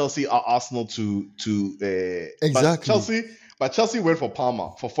drop from Chelsea or Arsenal to Exactly. but Chelsea went for Palmer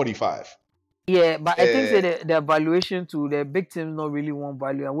for 45. yeah, but I think say Uh, the valuation to the big teams not really want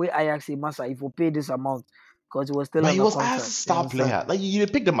value. And we Ajax say Massa if you pay this amount because he was still but he under was as a contract. You star understand? player. Like you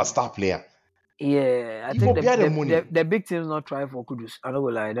pick them as star player. Yeah, I You think will bear the money. the big teams not try for Kudus. I don't go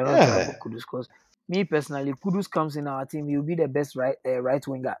lie, they don't try for Yeah. Kudus because me personally, Kudus comes in our team, he'll be the best right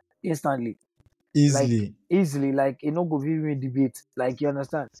winger instantly, like Easily. easily, like he no go give me debate. Like you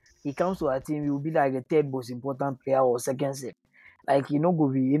understand, he comes to our team, he will be like the third most important player or second set. Like he no go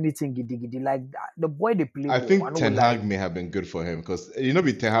be anything giddy giddy. Like that. The boy they play I ball. I think no go Ten lie. Hag may have been good for him because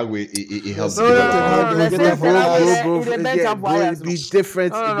be Ten Hag way he helped There's No, no develop Ten him. Hag the good same thing for I Bro, way us. bro, in the bench yeah, and bro, Ajax. it'd No, be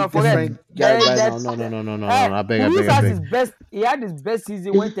different. It'd be forget. different guy right now. That No, no, no, no, no, no, no. I beg, I Kudus beg, I has beg. his best. He had his best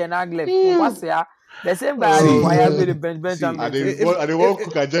season when Ten Hag left. For Hmm. what's here, the same guy had it See, for Ajax with the Oh, bench See, and and bench. they if want and they if want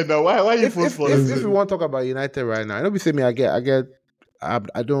cook agenda. Why you post for if us? if you want to talk about United right now, I know we say me,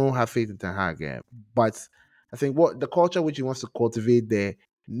 I don't have faith in Ten Hag, yeah, but I think what the culture which he wants to cultivate there,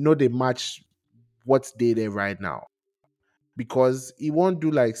 they match what's there right now because he won't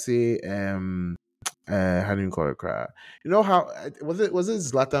do like say how do you call it cry? You know how was it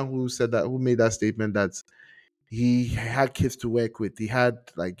Zlatan who said that who made that statement that he had kids to work with. He had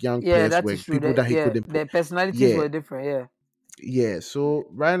like young Yeah, players that is work, true. people that he couldn't put. The personalities Yeah, were different. Yeah, yeah. So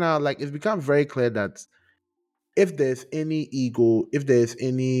right now, like it's become very clear that if there's any ego, if there's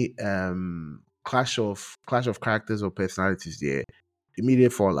any clash of characters or personalities there,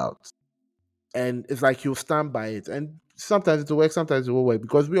 immediate fallout. And it's like he'll stand by it. And sometimes it'll work, sometimes it won't work.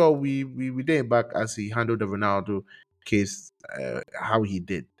 Because we didn't back as he handled the Ronaldo case, how he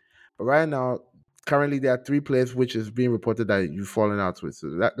did. But right now, currently there are 3 players which is being reported that you've fallen out with. So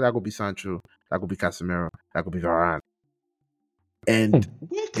that could be Sancho, that could be Casemiro, that could be Varane. And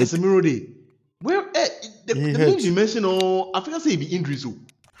where Casemiro dey? Where the names you mentioned, I think I say he be injuries.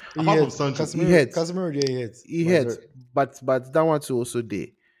 Apart from Sancho, Casemiro he hit, but that one too also there.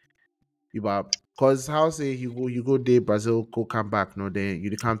 Because how say you go there, Brazil go come back, no, then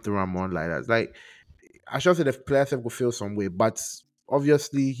you come through Ramon like that. Like I should say the players have to feel some way, but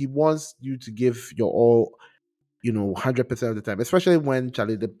obviously he wants you to give your all, 100% of the time, especially when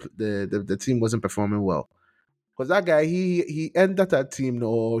Charlie the team wasn't performing well. Because that guy, he ended that team,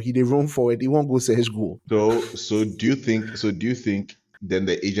 no, he did run forward, he won't go say his goal. So do you think then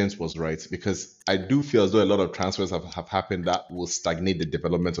the agent was right? Because I do feel as though a lot of transfers have happened that will stagnate the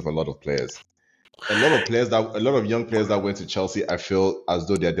development of a lot of players. A lot of young players that went to Chelsea, I feel as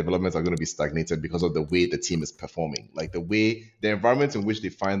though their developments are going to be stagnated because of the way the team is performing. Like the environment in which they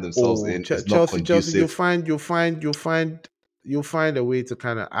find themselves in is not conducive. Chelsea, you'll find a way to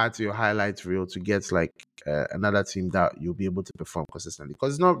kind of add to your highlights reel to get like another team that you'll be able to perform consistently.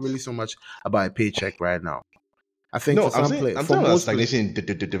 Because it's not really so much about a paycheck right now. I think no, for some players, I'm talking about stagnation in the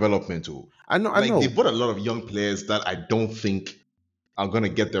development too. I know. They bought a lot of young players that I don't think are going to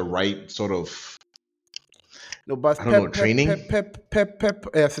get the right sort of. No, but training.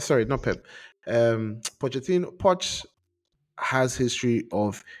 Sorry, not Pep. Pochettino, Poch has history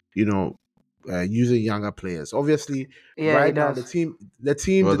of using younger players. Obviously, right now the team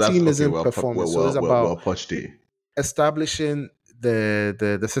isn't performing, so it's about establishing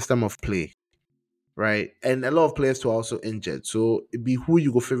the system of play, right? And a lot of players were also injured, so it be who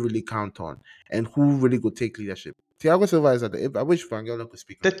you go really count on and who really go take leadership. Thiago Silva is at the. I wish Vangello could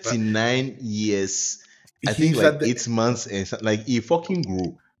speak. 39 years. I think like 8 months and like he fucking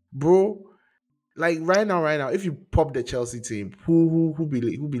grew, bro. Like right now, if you pop the Chelsea team, who be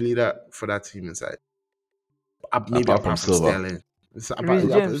leader for that team inside? Maybe apart from Sterling,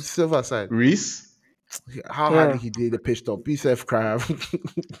 Silva side. Reece. How hardly he did the pitch top. PCF crab.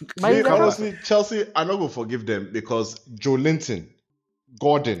 Chelsea, I'm not gonna forgive them because Joe Linton,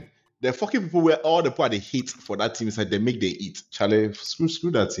 Gordon, the fucking people where all the people they hate for that team inside, they make them eat. Charlie, screw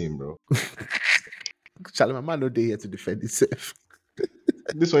that team, bro. Charlie, my man no day here to defend himself.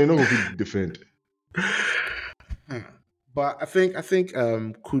 This one you're not gonna defend. But I think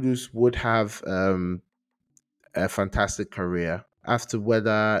Kudus would have a fantastic career. As to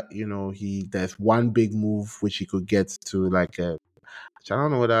whether there's one big move which he could get to, like I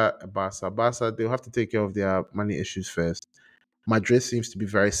don't know whether Barca they'll have to take care of their money issues first. Madrid seems to be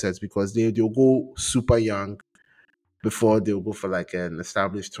very set because they'll go super young before they'll go for like an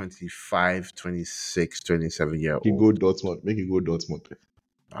established 25, 26, 27 year old. Make it go Dortmund.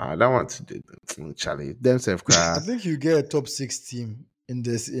 I don't want to do Charlie. Themselves cry. I think you get a top 6 team in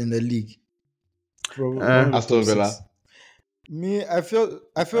the league. Probably Aston Villa. Me, I feel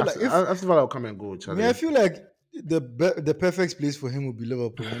like if Aston Villa will come and go, Charlie. Me, I feel like the perfect place for him would be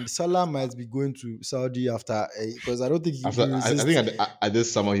Liverpool, and Salah might be going to Saudi after because I don't think he resist. I think at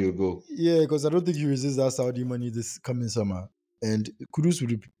this summer he'll go. Yeah, because I don't think he resists that Saudi money this coming summer, and Kudus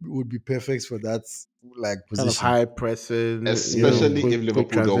would be perfect for that position. Kind of high pressing, especially if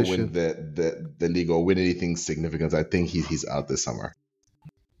Liverpool don't win the league or win anything significant. I think he's out this summer.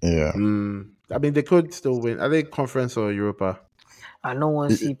 Yeah. I mean, they could still win. Are they Conference or Europa? I don't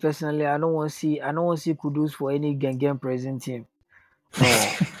want to see personally. I don't want to see Kudus for any gang present team.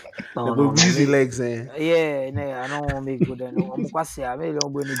 No. Easy legs, eh? Yeah, no, I don't want to make good. I'm quite say I may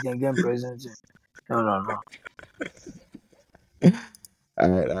don't go any gang present team. No. All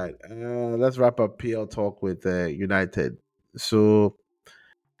right. Let's wrap up PL talk with United. So,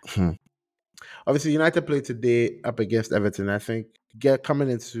 obviously, United played today up against Everton. I think coming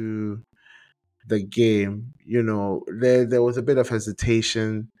into the game, there was a bit of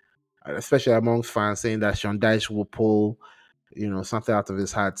hesitation, especially amongst fans, saying that Sean Dyche will pull, something out of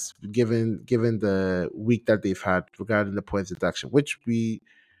his hat, given the week that they've had regarding the points deduction, which we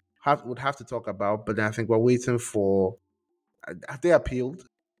would have to talk about. But I think we're waiting for. Have they appealed?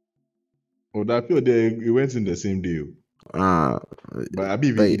 Oh, the appeal it went in the same day. But I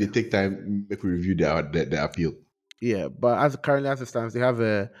believe they take time make we review the appeal. Yeah, but currently as it stands, they have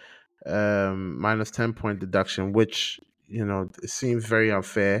a minus 10-point deduction, which it seems very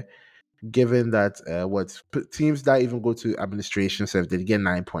unfair, given that teams that even go to administration said they get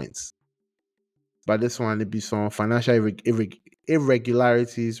 9 points. But this one, it'd be some financial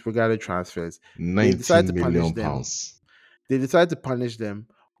irregularities regarding transfers. £19 million. They decided to punish them,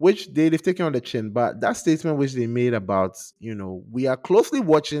 which they've taken on the chin. But that statement which they made about, we are closely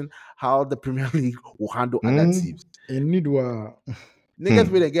watching how the Premier League will handle other teams. Niggas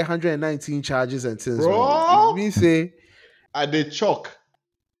where they get 119 charges and things. So Bro, we say, I did chalk.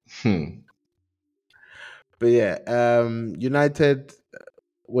 but yeah, United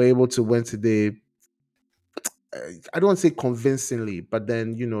were able to win today. I don't want to say convincingly, but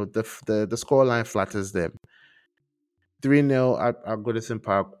then the scoreline flatters them. 3-0 at Goodison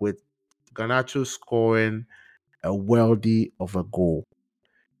Park with Garnacho scoring a worldy of a goal.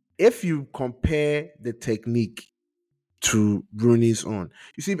 If you compare the technique to Rooney's own,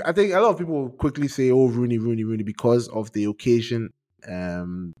 you see, I think a lot of people will quickly say, "Oh, Rooney, Rooney, Rooney," because of the occasion.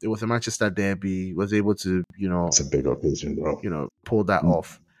 It was a Manchester derby. Was able to, It's a big occasion, bro. Pull that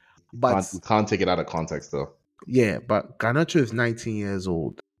off. But we can't take it out of context, though. yeah, but Garnacho is 19 years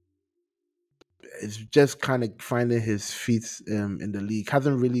old. It's just kind of finding his feet in the league.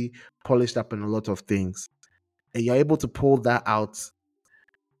 Hasn't really polished up in a lot of things, and you're able to pull that out.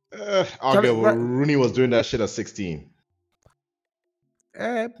 Okay, well, Rooney was doing that shit at 16.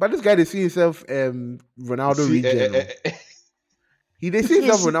 But this guy, they see himself Ronaldo regen. They see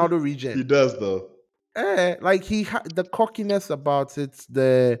himself Ronaldo regen. He does though. Like he had the cockiness about it,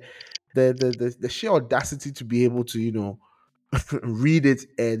 the sheer audacity to be able to read it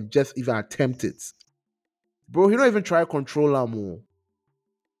and just even attempt it. Bro, he don't even try controller more.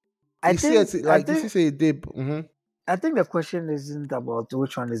 I think I think the question isn't about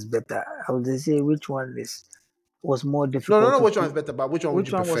which one is better. I would say which one was more difficult. No, which one is better, but which one would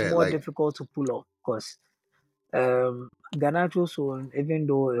you prefer? Was more difficult to pull off? Because Garnacho's one, even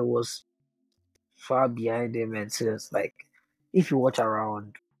though it was far behind him, and since like if you watch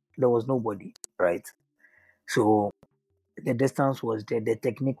around, there was nobody, right? So the distance was there, the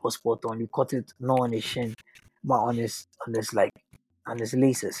technique was spot on. He caught it not on his shin, but on his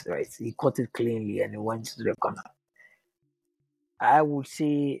laces, right? He caught it cleanly and it went to the corner. I would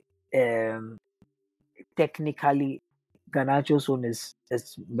say technically Garnacho's one is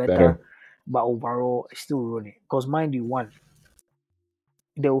better, but overall still Rooney. Because mind you, one,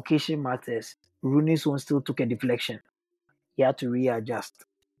 the occasion matters. Rooney's one still took a deflection. He had to readjust.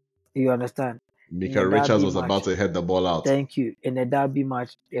 You understand? Mika Richards was about to head the ball out. Thank you. In the derby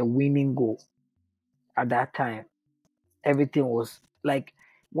match, a winning goal at that time, everything was like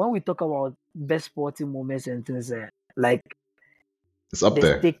when we talk about best sporting moments and things like it's up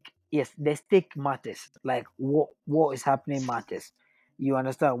there. The stake matters. Like what is happening matters. You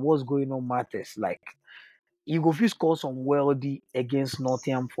understand what's going on matters. Like you go score some worldy against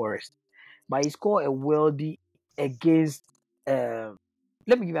Nottingham Forest, but he scored a worldy against.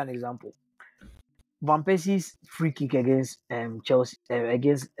 Let me give you an example. Van Persie's free kick against Chelsea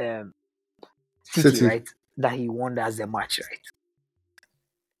against City, right? That he won as the match,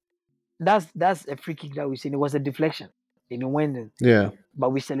 right? That's a free kick that we seen. It was a deflection and it went in. Yeah.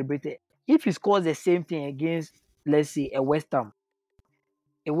 But we celebrated. If he scores the same thing against, let's say, a West Ham,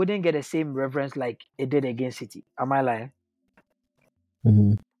 it wouldn't get the same reverence like it did against City. Am I lying?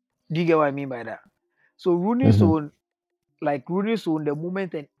 Mm-hmm. Do you get what I mean by that? So Rooney's own, the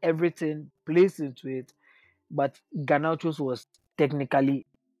moment and everything plays into it, but Garnacho's was technically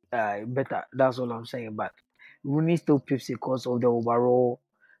better. That's all I'm saying. But Rooney still pips because of the overall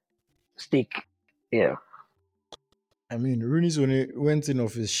stake. Yeah. I mean, Rooney's only went in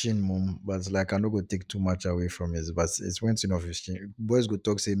off his shin, mom, but like I'm not gonna take too much away from it. But it's went in off his shin. Boys go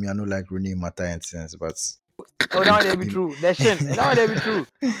talk say me, I know like Rooney matter and sense, but oh, that would be true. That shin, that would be true.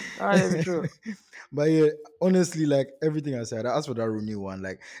 That would be true. But yeah, honestly, like everything I said, I asked for that Rooney one,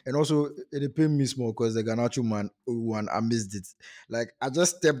 like, and also it paid me small because the Garnacho one, I missed it. Like I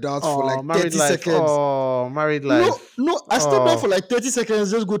just stepped out for like 30 seconds. Oh, married life. No, I stepped out for like 30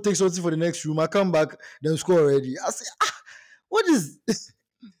 seconds, just go take something for the next room. I come back, then score already. I say, what is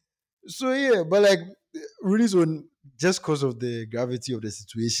so yeah, but like Rooney's one, just because of the gravity of the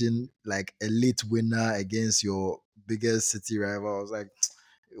situation, like a late winner against your biggest city rival, I was like,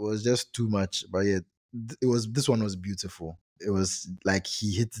 it was just too much. But yeah, this one was beautiful. It was like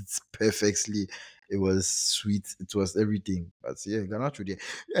he hit it perfectly. It was sweet. It was everything. But yeah, Garnacho there.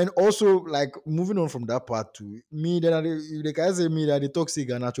 And also, like moving on from that part to me, then the guys say me that they talk say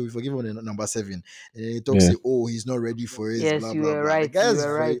Garnacho, we forgive on the number 7. And they talk say, oh, he's not ready for it. Yes, blah you blah were blah. right. You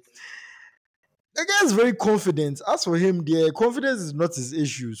were right. The guy is very confident. As for him, the confidence is not his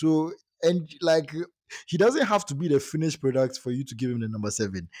issue. So, and like, he doesn't have to be the finished product for you to give him the number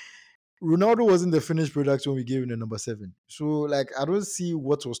 7. Ronaldo wasn't the finished product when we gave him the number 7. So, like, I don't see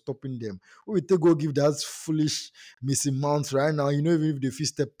what was stopping them. We take go give that foolish missing mount right now. You know, even if the fifth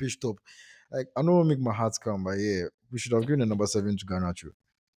step pitched up. Like, I don't want to make my heart calm, but yeah, we should have given the number 7 to Garnacho.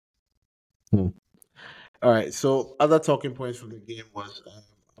 All right. So, other talking points from the game was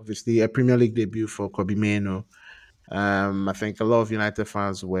obviously a Premier League debut for Kobe Mainoo. I think a lot of United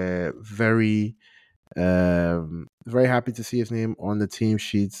fans were very happy to see his name on the team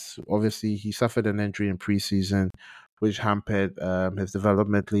sheets. Obviously, he suffered an injury in preseason, which hampered his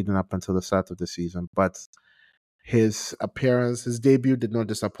development leading up until the start of the season. But his appearance, his debut did not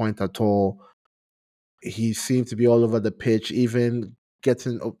disappoint at all. He seemed to be all over the pitch, even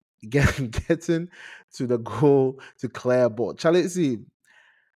getting to the goal to clear a ball. Charlie, see,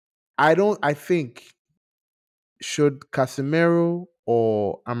 I think should Casemiro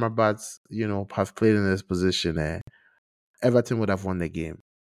or Amrabat, have played in this position, Everton would have won the game.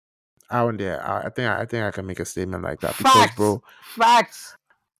 I think I can make a statement like that because, Facts.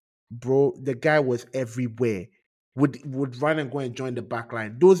 bro, the guy was everywhere. Would run and go and join the back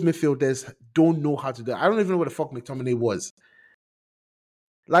line. Those midfielders don't know how to do it. I don't even know what the fuck McTominay was.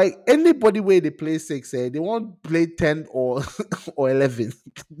 Like anybody where they play 6, they won't play 10 or or 11.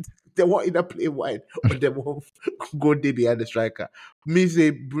 They won't either play wide or they won't go there behind the striker. Me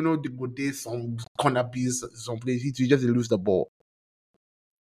say Bruno they go there some corner bees, some place he just lose the ball.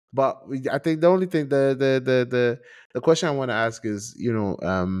 But I think the only thing the question I want to ask is,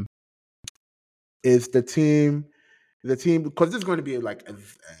 is the team because this is going to be like a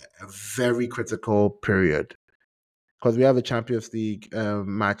very critical period because we have a Champions League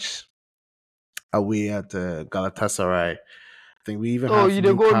match away at Galatasaray. I think we even have you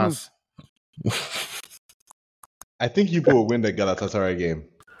dey go lose. Newcastle. I think you will win the Galatasaray game.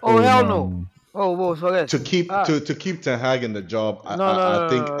 Oh hell no! Oh, forget. To keep Ten Hag in the job,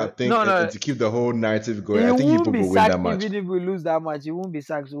 I think to keep the whole narrative going, I think you will win that match. Even if we lose that match, he won't be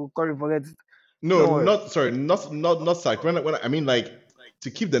sacked. So Corey, forget it. No, not sacked. When I mean like to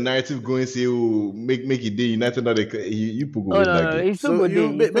keep the narrative going, say make it day United not you will win that game. It's so you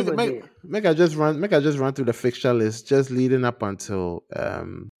make I just run through the fixture list just leading up until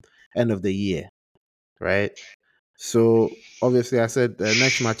end of the year, right? So obviously, I said the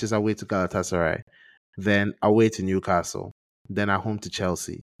next match is away to Galatasaray, then away to Newcastle, then at home to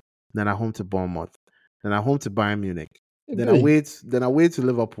Chelsea, then at home to Bournemouth, then at home to Bayern Munich, then away to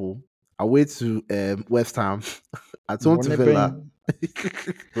Liverpool, away to West Ham, at home to Villa.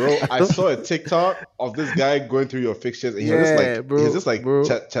 Bro, I saw a TikTok of this guy going through your fixtures, and he's just like,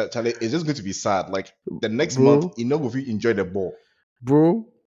 Charlie, it's just going to be sad. Like the next month, you know, if you enjoy the ball, bro.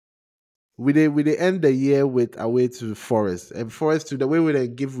 We end the year with away to Forest, and Forest to the way we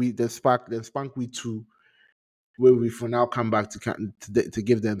then give we the spank we 2, where we for now come back to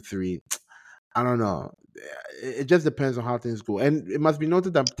give them 3. I don't know. It just depends on how things go, and it must be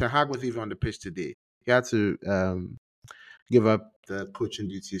noted that Ten Hag was even on the pitch today. He had to give up the coaching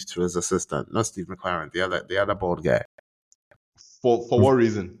duties to his assistant, not Steve McLaren, the other bald guy. For what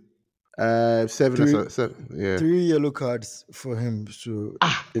reason? 7, 3 yellow cards for him. So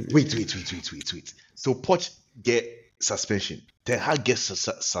wait. So Poch get suspension. Ten Hag gets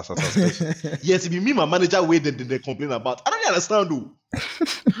suspension. Yes, if you mean my manager way they complain about. I don't understand though.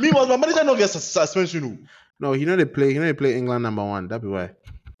 Me my manager not get suspension. No, he know they play England No.1. That'd be why.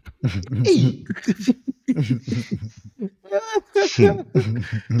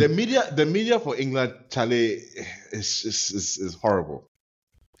 The media for England, Charlie, is horrible.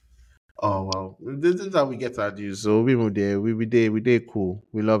 Oh wow, this is how we get our news. So we were there, we did cool.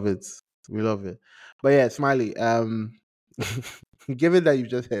 We love it. But yeah, Smiley. Given that you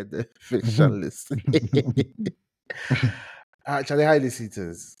just heard the fixture list, Charlie, how this it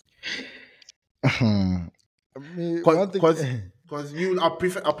is. Because I'll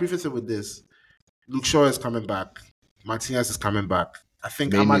preface it with this. Luke Shaw is coming back. Martinez is coming back. I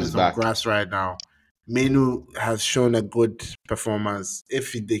think Ahmad is on grass right now. Menu has shown a good performance.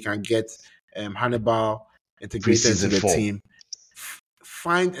 If they can get Hannibal integrated into the team,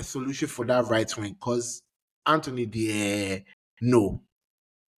 find a solution for that right wing because Anthony no.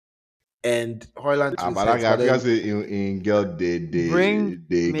 And Hoyland but like I can say in girl they give him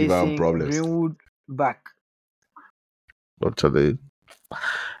problems. Greenwood back. What today?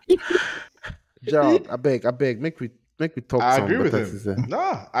 Gerald, I beg, make we talk. I agree with him.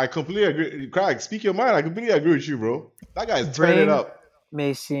 Nah, I completely agree. Craig, speak your mind. I completely agree with you, bro. That guy's turning it up.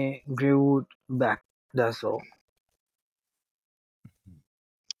 Mason Greenwood back. That's all.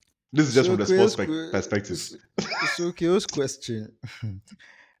 This is just from the sports perspective. So Kyo's question.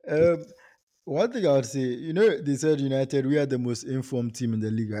 One thing I would say, they said United, we are the most informed team in the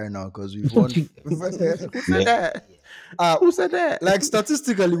league right now because we've won. Who said that? Who said that? Like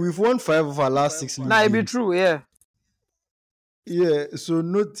statistically, we've won 5 of our last 6 league games. It'd be true, yeah. Yeah, so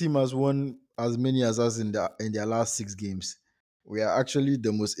no team has won as many as us in their last 6 games. We are actually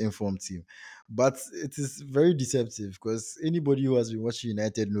the most informed team. But it is very deceptive because anybody who has been watching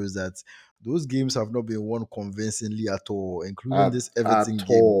United knows that those games have not been won convincingly at all, including At this Everton at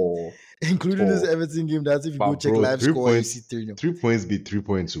game. all, at Including this all. Everton game that if you go But check bro, live three score, you see points, 3 3 points be 3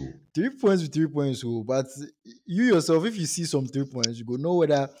 points. Oh. 3 points with 3 points. Oh, but you yourself, if you see some 3 points, you go know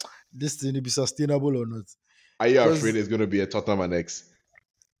whether this thing will be sustainable or not. Are you afraid Because it's going to be a Tottenham and X?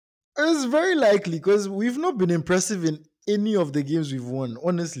 it's very likely because we've not been impressive in any of the games we've won.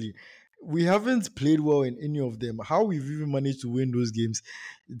 Honestly, we haven't played well in any of them. How we've even managed to win those games,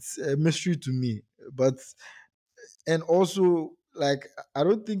 it's a mystery to me. But and also, like, I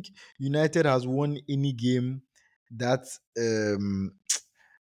don't think United has won any game that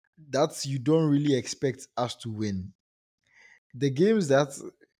that you don't really expect us to win. The games that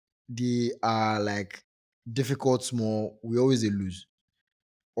they are like difficult, small, we always dey lose.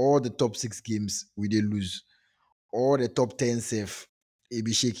 All the top 6 games we dey lose. All the top 10 safe, it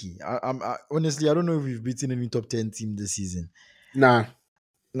be shaky. Honestly, I don't know if we've beaten any top 10 team this season. Nah,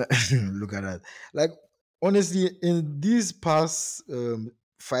 Look at that. Like, honestly, in these past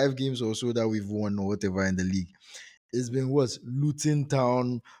 5 games or so that we've won or whatever in the league, it's been what? Luton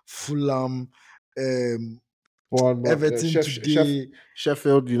Town, Fulham, um, Bournemouth, Everton today,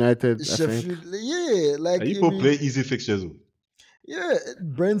 Sheffield United, I think. Sheffield. Yeah, And like, you I people play mean, easy fixtures. Oh. yeah,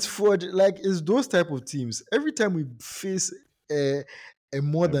 Brentford. Like, it's those type of teams. Every time we face a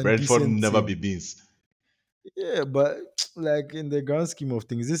more And than Brentford decent never be team. beans. Yeah, but like in the grand scheme of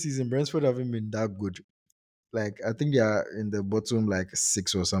things, this season Brentford haven't been that good. Like, I think they are in the bottom like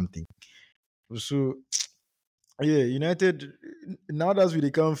 6 or something. So yeah, United, now that we they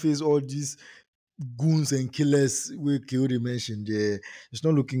can't face all these goons and killers we Kyoto mentioned, yeah, it's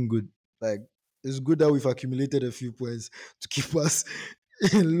not looking good. Like, it's good that we've accumulated a few points to keep us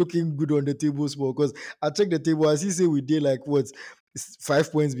looking good on the table spot. Because I checked the table, as he say we did like what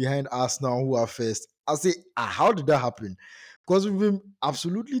 5 points behind Arsenal who are first. I say, how did that happen? Because we've been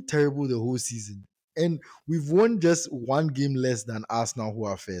absolutely terrible the whole season. And we've won just 1 game less than Arsenal who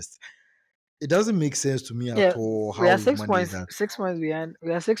are first. It doesn't make sense to me at Yeah, all we how are we've six managed points, that. 6 points behind.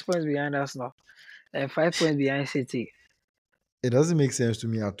 We are 6 points behind us now, and 5 points behind City. It doesn't make sense to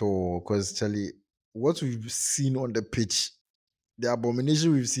me at all because Charlie, what we've seen on the pitch, the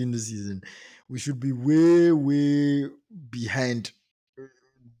abomination we've seen this season, we should be way, way behind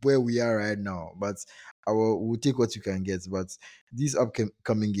where we are right now. But we'll take what you can get. But these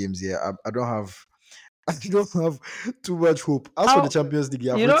upcoming games, yeah, I don't have I don't have too much hope. As for the How Champions League,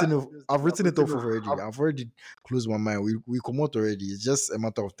 you know? I've written it off already. I've already closed my mind. We come out already. It's just a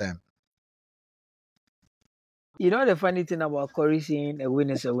matter of time. You know the funny thing about Curry saying a win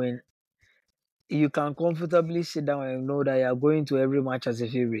is a win. You can comfortably sit down and know that you are going to every match as a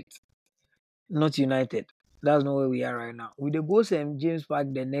favorite. Not United. That's not where we are right now. With the go St. James Park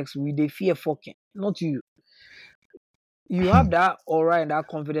the next week, they fear fucking. Not you. You have that aura and that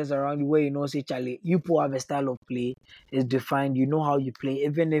confidence around you where you know, say, Charlie, you people have a style of play, it's defined, you know how you play.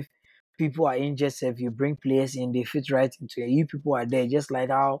 Even if people are injured, if you bring players in, they fit right into it. You people are there, just like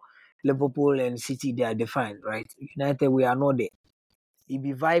how Liverpool and City they are defined, right? United, we are not there. It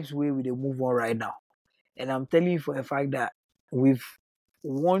be vibes where we they move on right now. And I'm telling you for a fact that we've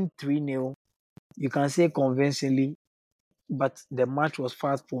won 3-0. You can say convincingly, but the match was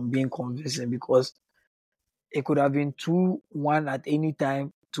far from being convincing because it could have been 2-1 at any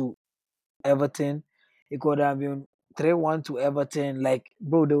time to Everton. It could have been 3-1 to Everton. Like,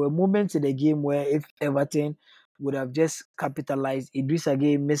 bro, there were moments in the game where if Everton would have just capitalized, Idris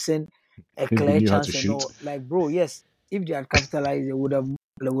again missing a If they clear knew how to chance and shoot. all. Like, bro, yes, if they had capitalized, they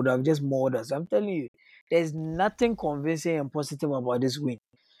would have just mauled us. I'm telling you, there's nothing convincing and positive about this win.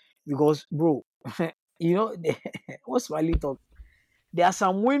 Because, bro, you know, what's Smiley talk? There are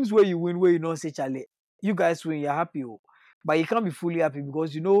some wins where you win where you know say Charlie, you guys win, you're happy, oh. But you can't be fully happy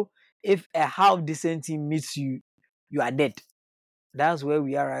because you know if a half decent team meets you, you are dead. That's where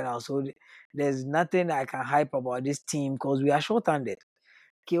we are right now. So there's nothing I can hype about this team because we are short-handed.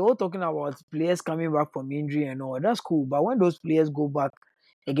 Okay, we're talking about players coming back from injury and all. That's cool. But when those players go back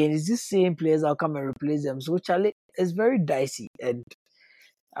again, it's these same players that'll come and replace them. So Charlie, it's very dicey. And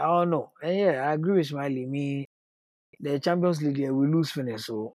I don't know. And yeah, I agree with Smiley. Me, the Champions League, yeah, we lose finish.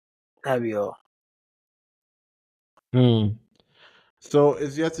 So that be all. Hmm. So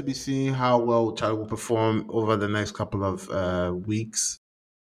it's yet to be seen how well Charlie will perform over the next couple of weeks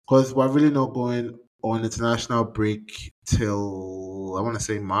because we're really not going on international break till I want to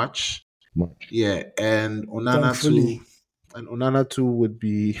say March. Much. Yeah, Thankfully. And Onana too would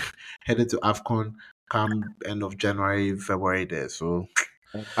be headed to AFCON come end of January, February there. So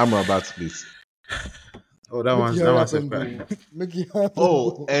Amrabat, please. Oh, that Make one's you that hurry one's up a and cry. go. Make you hurry up and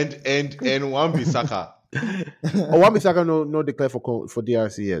Oh, go. and Wan Bissaka. Oh, Wan-Bissaka no declare for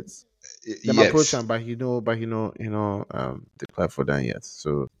DRC yet. Them approach Yes. him, but declare for them yet.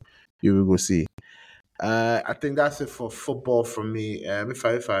 So you will go see. I think that's it for football from me. If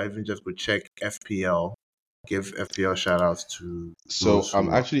I even just go check FPL, give FPL shout outs to So those I'm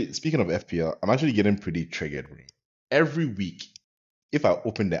who. actually speaking of FPL, I'm actually getting pretty triggered, bro. Every week, if I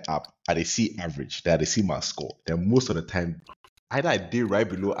open the app and I see average, that I see my score, then most of the time, either I did right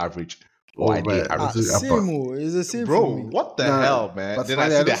below average or Oh, I did but average. Same. It's the same Bro, for me. what the nah, hell, man? but Then I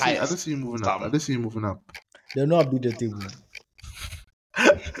Smiley, see I the don't see. I don't highest. see you moving up. I Some don't see you moving up. They're not update the table.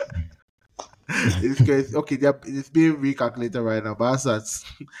 It's crazy. Okay, it's being recalculated right now. But as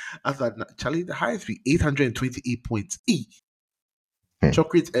at Charlie, the highest be 828 points.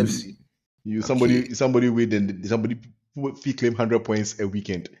 Chocolate FC. you Okay. somebody with somebody fee claim 100 points a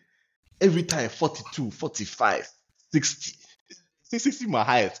weekend. Every time 42, 45, 60. 60 my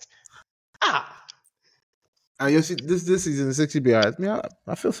highest. Ah, And you see, this season 60 be highest.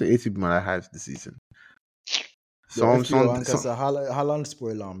 I feel so 80 be my highest this season. The FPL and Some. Casa Haaland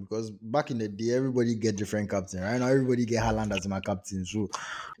spoiler because back in the day everybody get different captain. Right now everybody get Haaland as my captain. So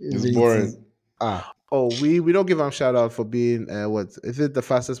it's it is boring. Oh, we don't give him shout out for being what is it the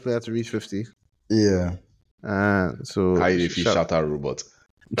fastest player to reach 50? yeah. So How if you shout out robot?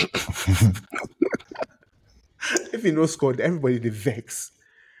 if he no scored, everybody they vex.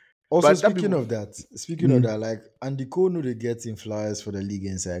 Also, But that be speaking of that, like Andy Cole know they get in flyers for the league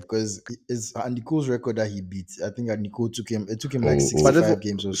inside because it's Andy Cole's record that he beat. I think Andy Cole took him like Oh, oh. but this 65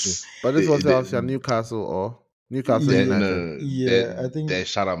 games or so. but this was obviously a Newcastle or Newcastle Yeah, United. yeah, I think Then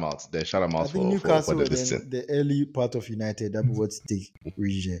shout them out. Then shout them I out think for Newcastle the were then distance. the early part of United that we what take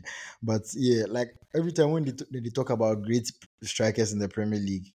region. But yeah, like every time when they talk about great strikers in the Premier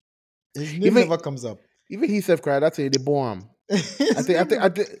League, his name Even never comes up. even he self cried. That's it. They bore him. His name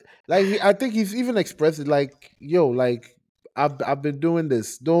never. I think he's even expressed it like, yo, like I've been doing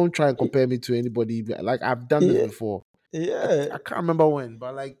this. Don't try and compare me to anybody. Like I've done this Yeah, before. yeah. I can't remember when,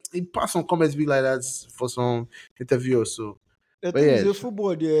 but like he passed some comments be like that for some interview or so. The But thing is, yeah, the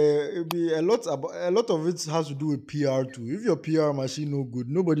football there, it be a lot of it has to do with PR too. If your PR machine no good,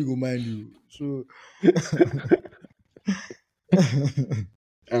 nobody will mind you. So,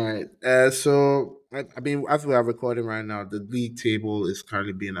 all right. So I mean, as we are recording right now, the league table is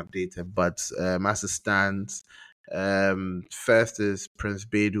currently being updated. But as it stands, first is Prince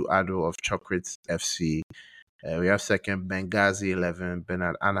Bedu Ado of Chocolates FC. We have second Benghazi 11,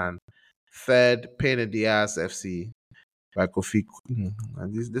 Bernard Annan. Third, Pain in the Ass FC by Kofi.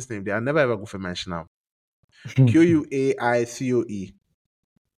 And this name, I never ever go for mention now. Quaicoe.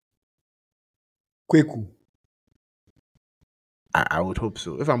 Kweku. I would hope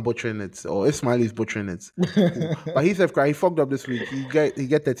so. If I'm butchering it, or if Smiley's butchering it, cool. But he fucked up this week. He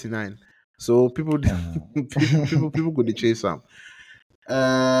get 39. So people people could chase him.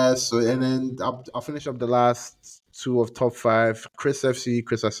 So and then I'll finish up the last two of top five: Chris FC,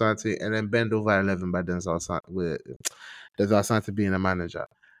 Chris Asante, and then Bend Over 11 by Denzel Asante, with Denzel Asante being a manager.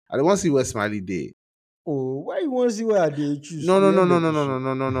 I don't want to see where Smiley did. Oh, why you want to see where they choose? No, no, We no, end no, up no, to no, show.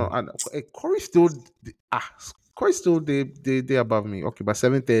 no, no, no, no. And Corey still Corey still they above me. Okay, but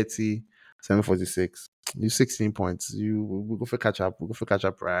 730, 746. You 16 points. We go for catch up. We go for catch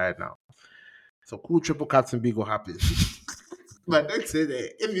up right now. So cool triple captain B go happen. But don't say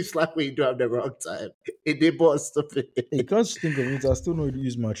that if you slack when you do have the wrong time, it they boss stuff Hey, it. can't you think of it? I still know to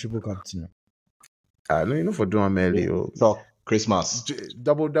use my triple captain. I know you know for doing early. So Christmas.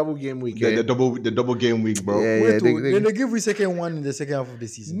 Double game week, The, eh? the double game week, bro. Yeah, yeah. Wait, then they give we second one in the second half of the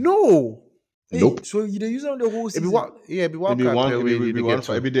season. No. Hey, Nope. so you they use them the whole It be season? it be It wild be card one. play It where be, they one get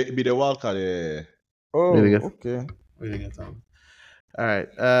for. to. It be the wild card. Where they Oh, get okay. where they get to. All right.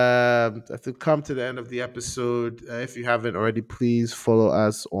 To come to the end of the episode, if you haven't already, please follow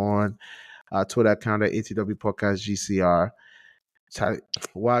us on our Twitter account at ATW Podcast GCR.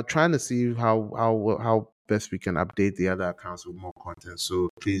 We're trying to see how best we can update the other accounts with more content. So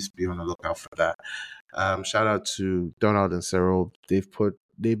please be on the lookout for that. Shout out to Donald and Cyril. They've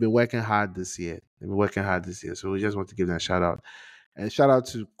been working hard this year. So we just want to give them a shout out. And shout out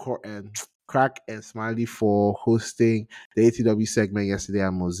to Crack and Smiley for hosting the ATW segment yesterday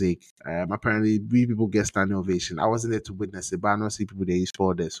at Mosaic. Apparently, we people get standing ovation. I wasn't there to witness it, but I know see people they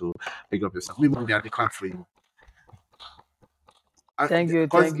for there. So pick up yourself. We will be at the clap for you. Thank you,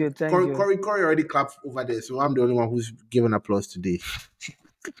 Because thank you, thank you. Corey already clapped over there, so I'm the only one who's giving applause today.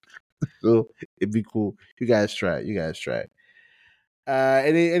 So it'd be cool. You guys try.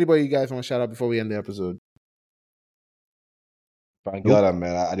 Anybody you guys want to shout out before we end the episode? Thank Nope. God,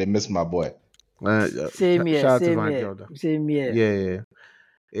 man. I didn't miss my boy. Same here, shout out to same Van here, Gelder. same here.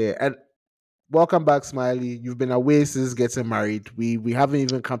 Yeah. And welcome back, Smiley. You've been away since getting married. We haven't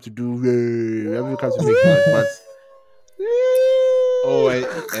even come to do. We haven't even come to make noise, but. Oh,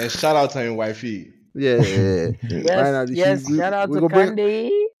 and shout out to your wifey. Yeah. Right now, Yes. Shout out we to go bring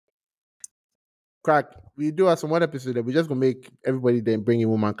Candy. crack. We do have some one episode that we just gonna make everybody then bring in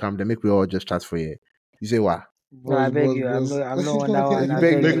woman come. Then make we all just chat for you. You say what? No, I beg you. I'm not on that one. You I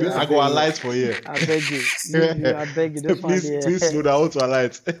beg beg me. you. I go alight for you. I beg you. You. I beg you. This one there. Please slow down to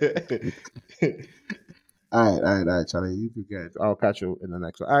alight. All right, Charlie. You can get. I'll catch you in the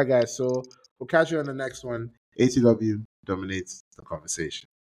next one. All right, guys. So we'll catch you in the next one. ATW dominates the conversation.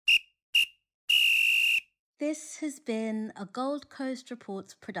 This has been a Gold Coast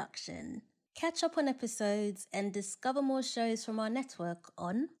Reports production. Catch up on episodes and discover more shows from our network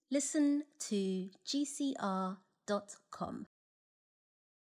on listen to gcr.com.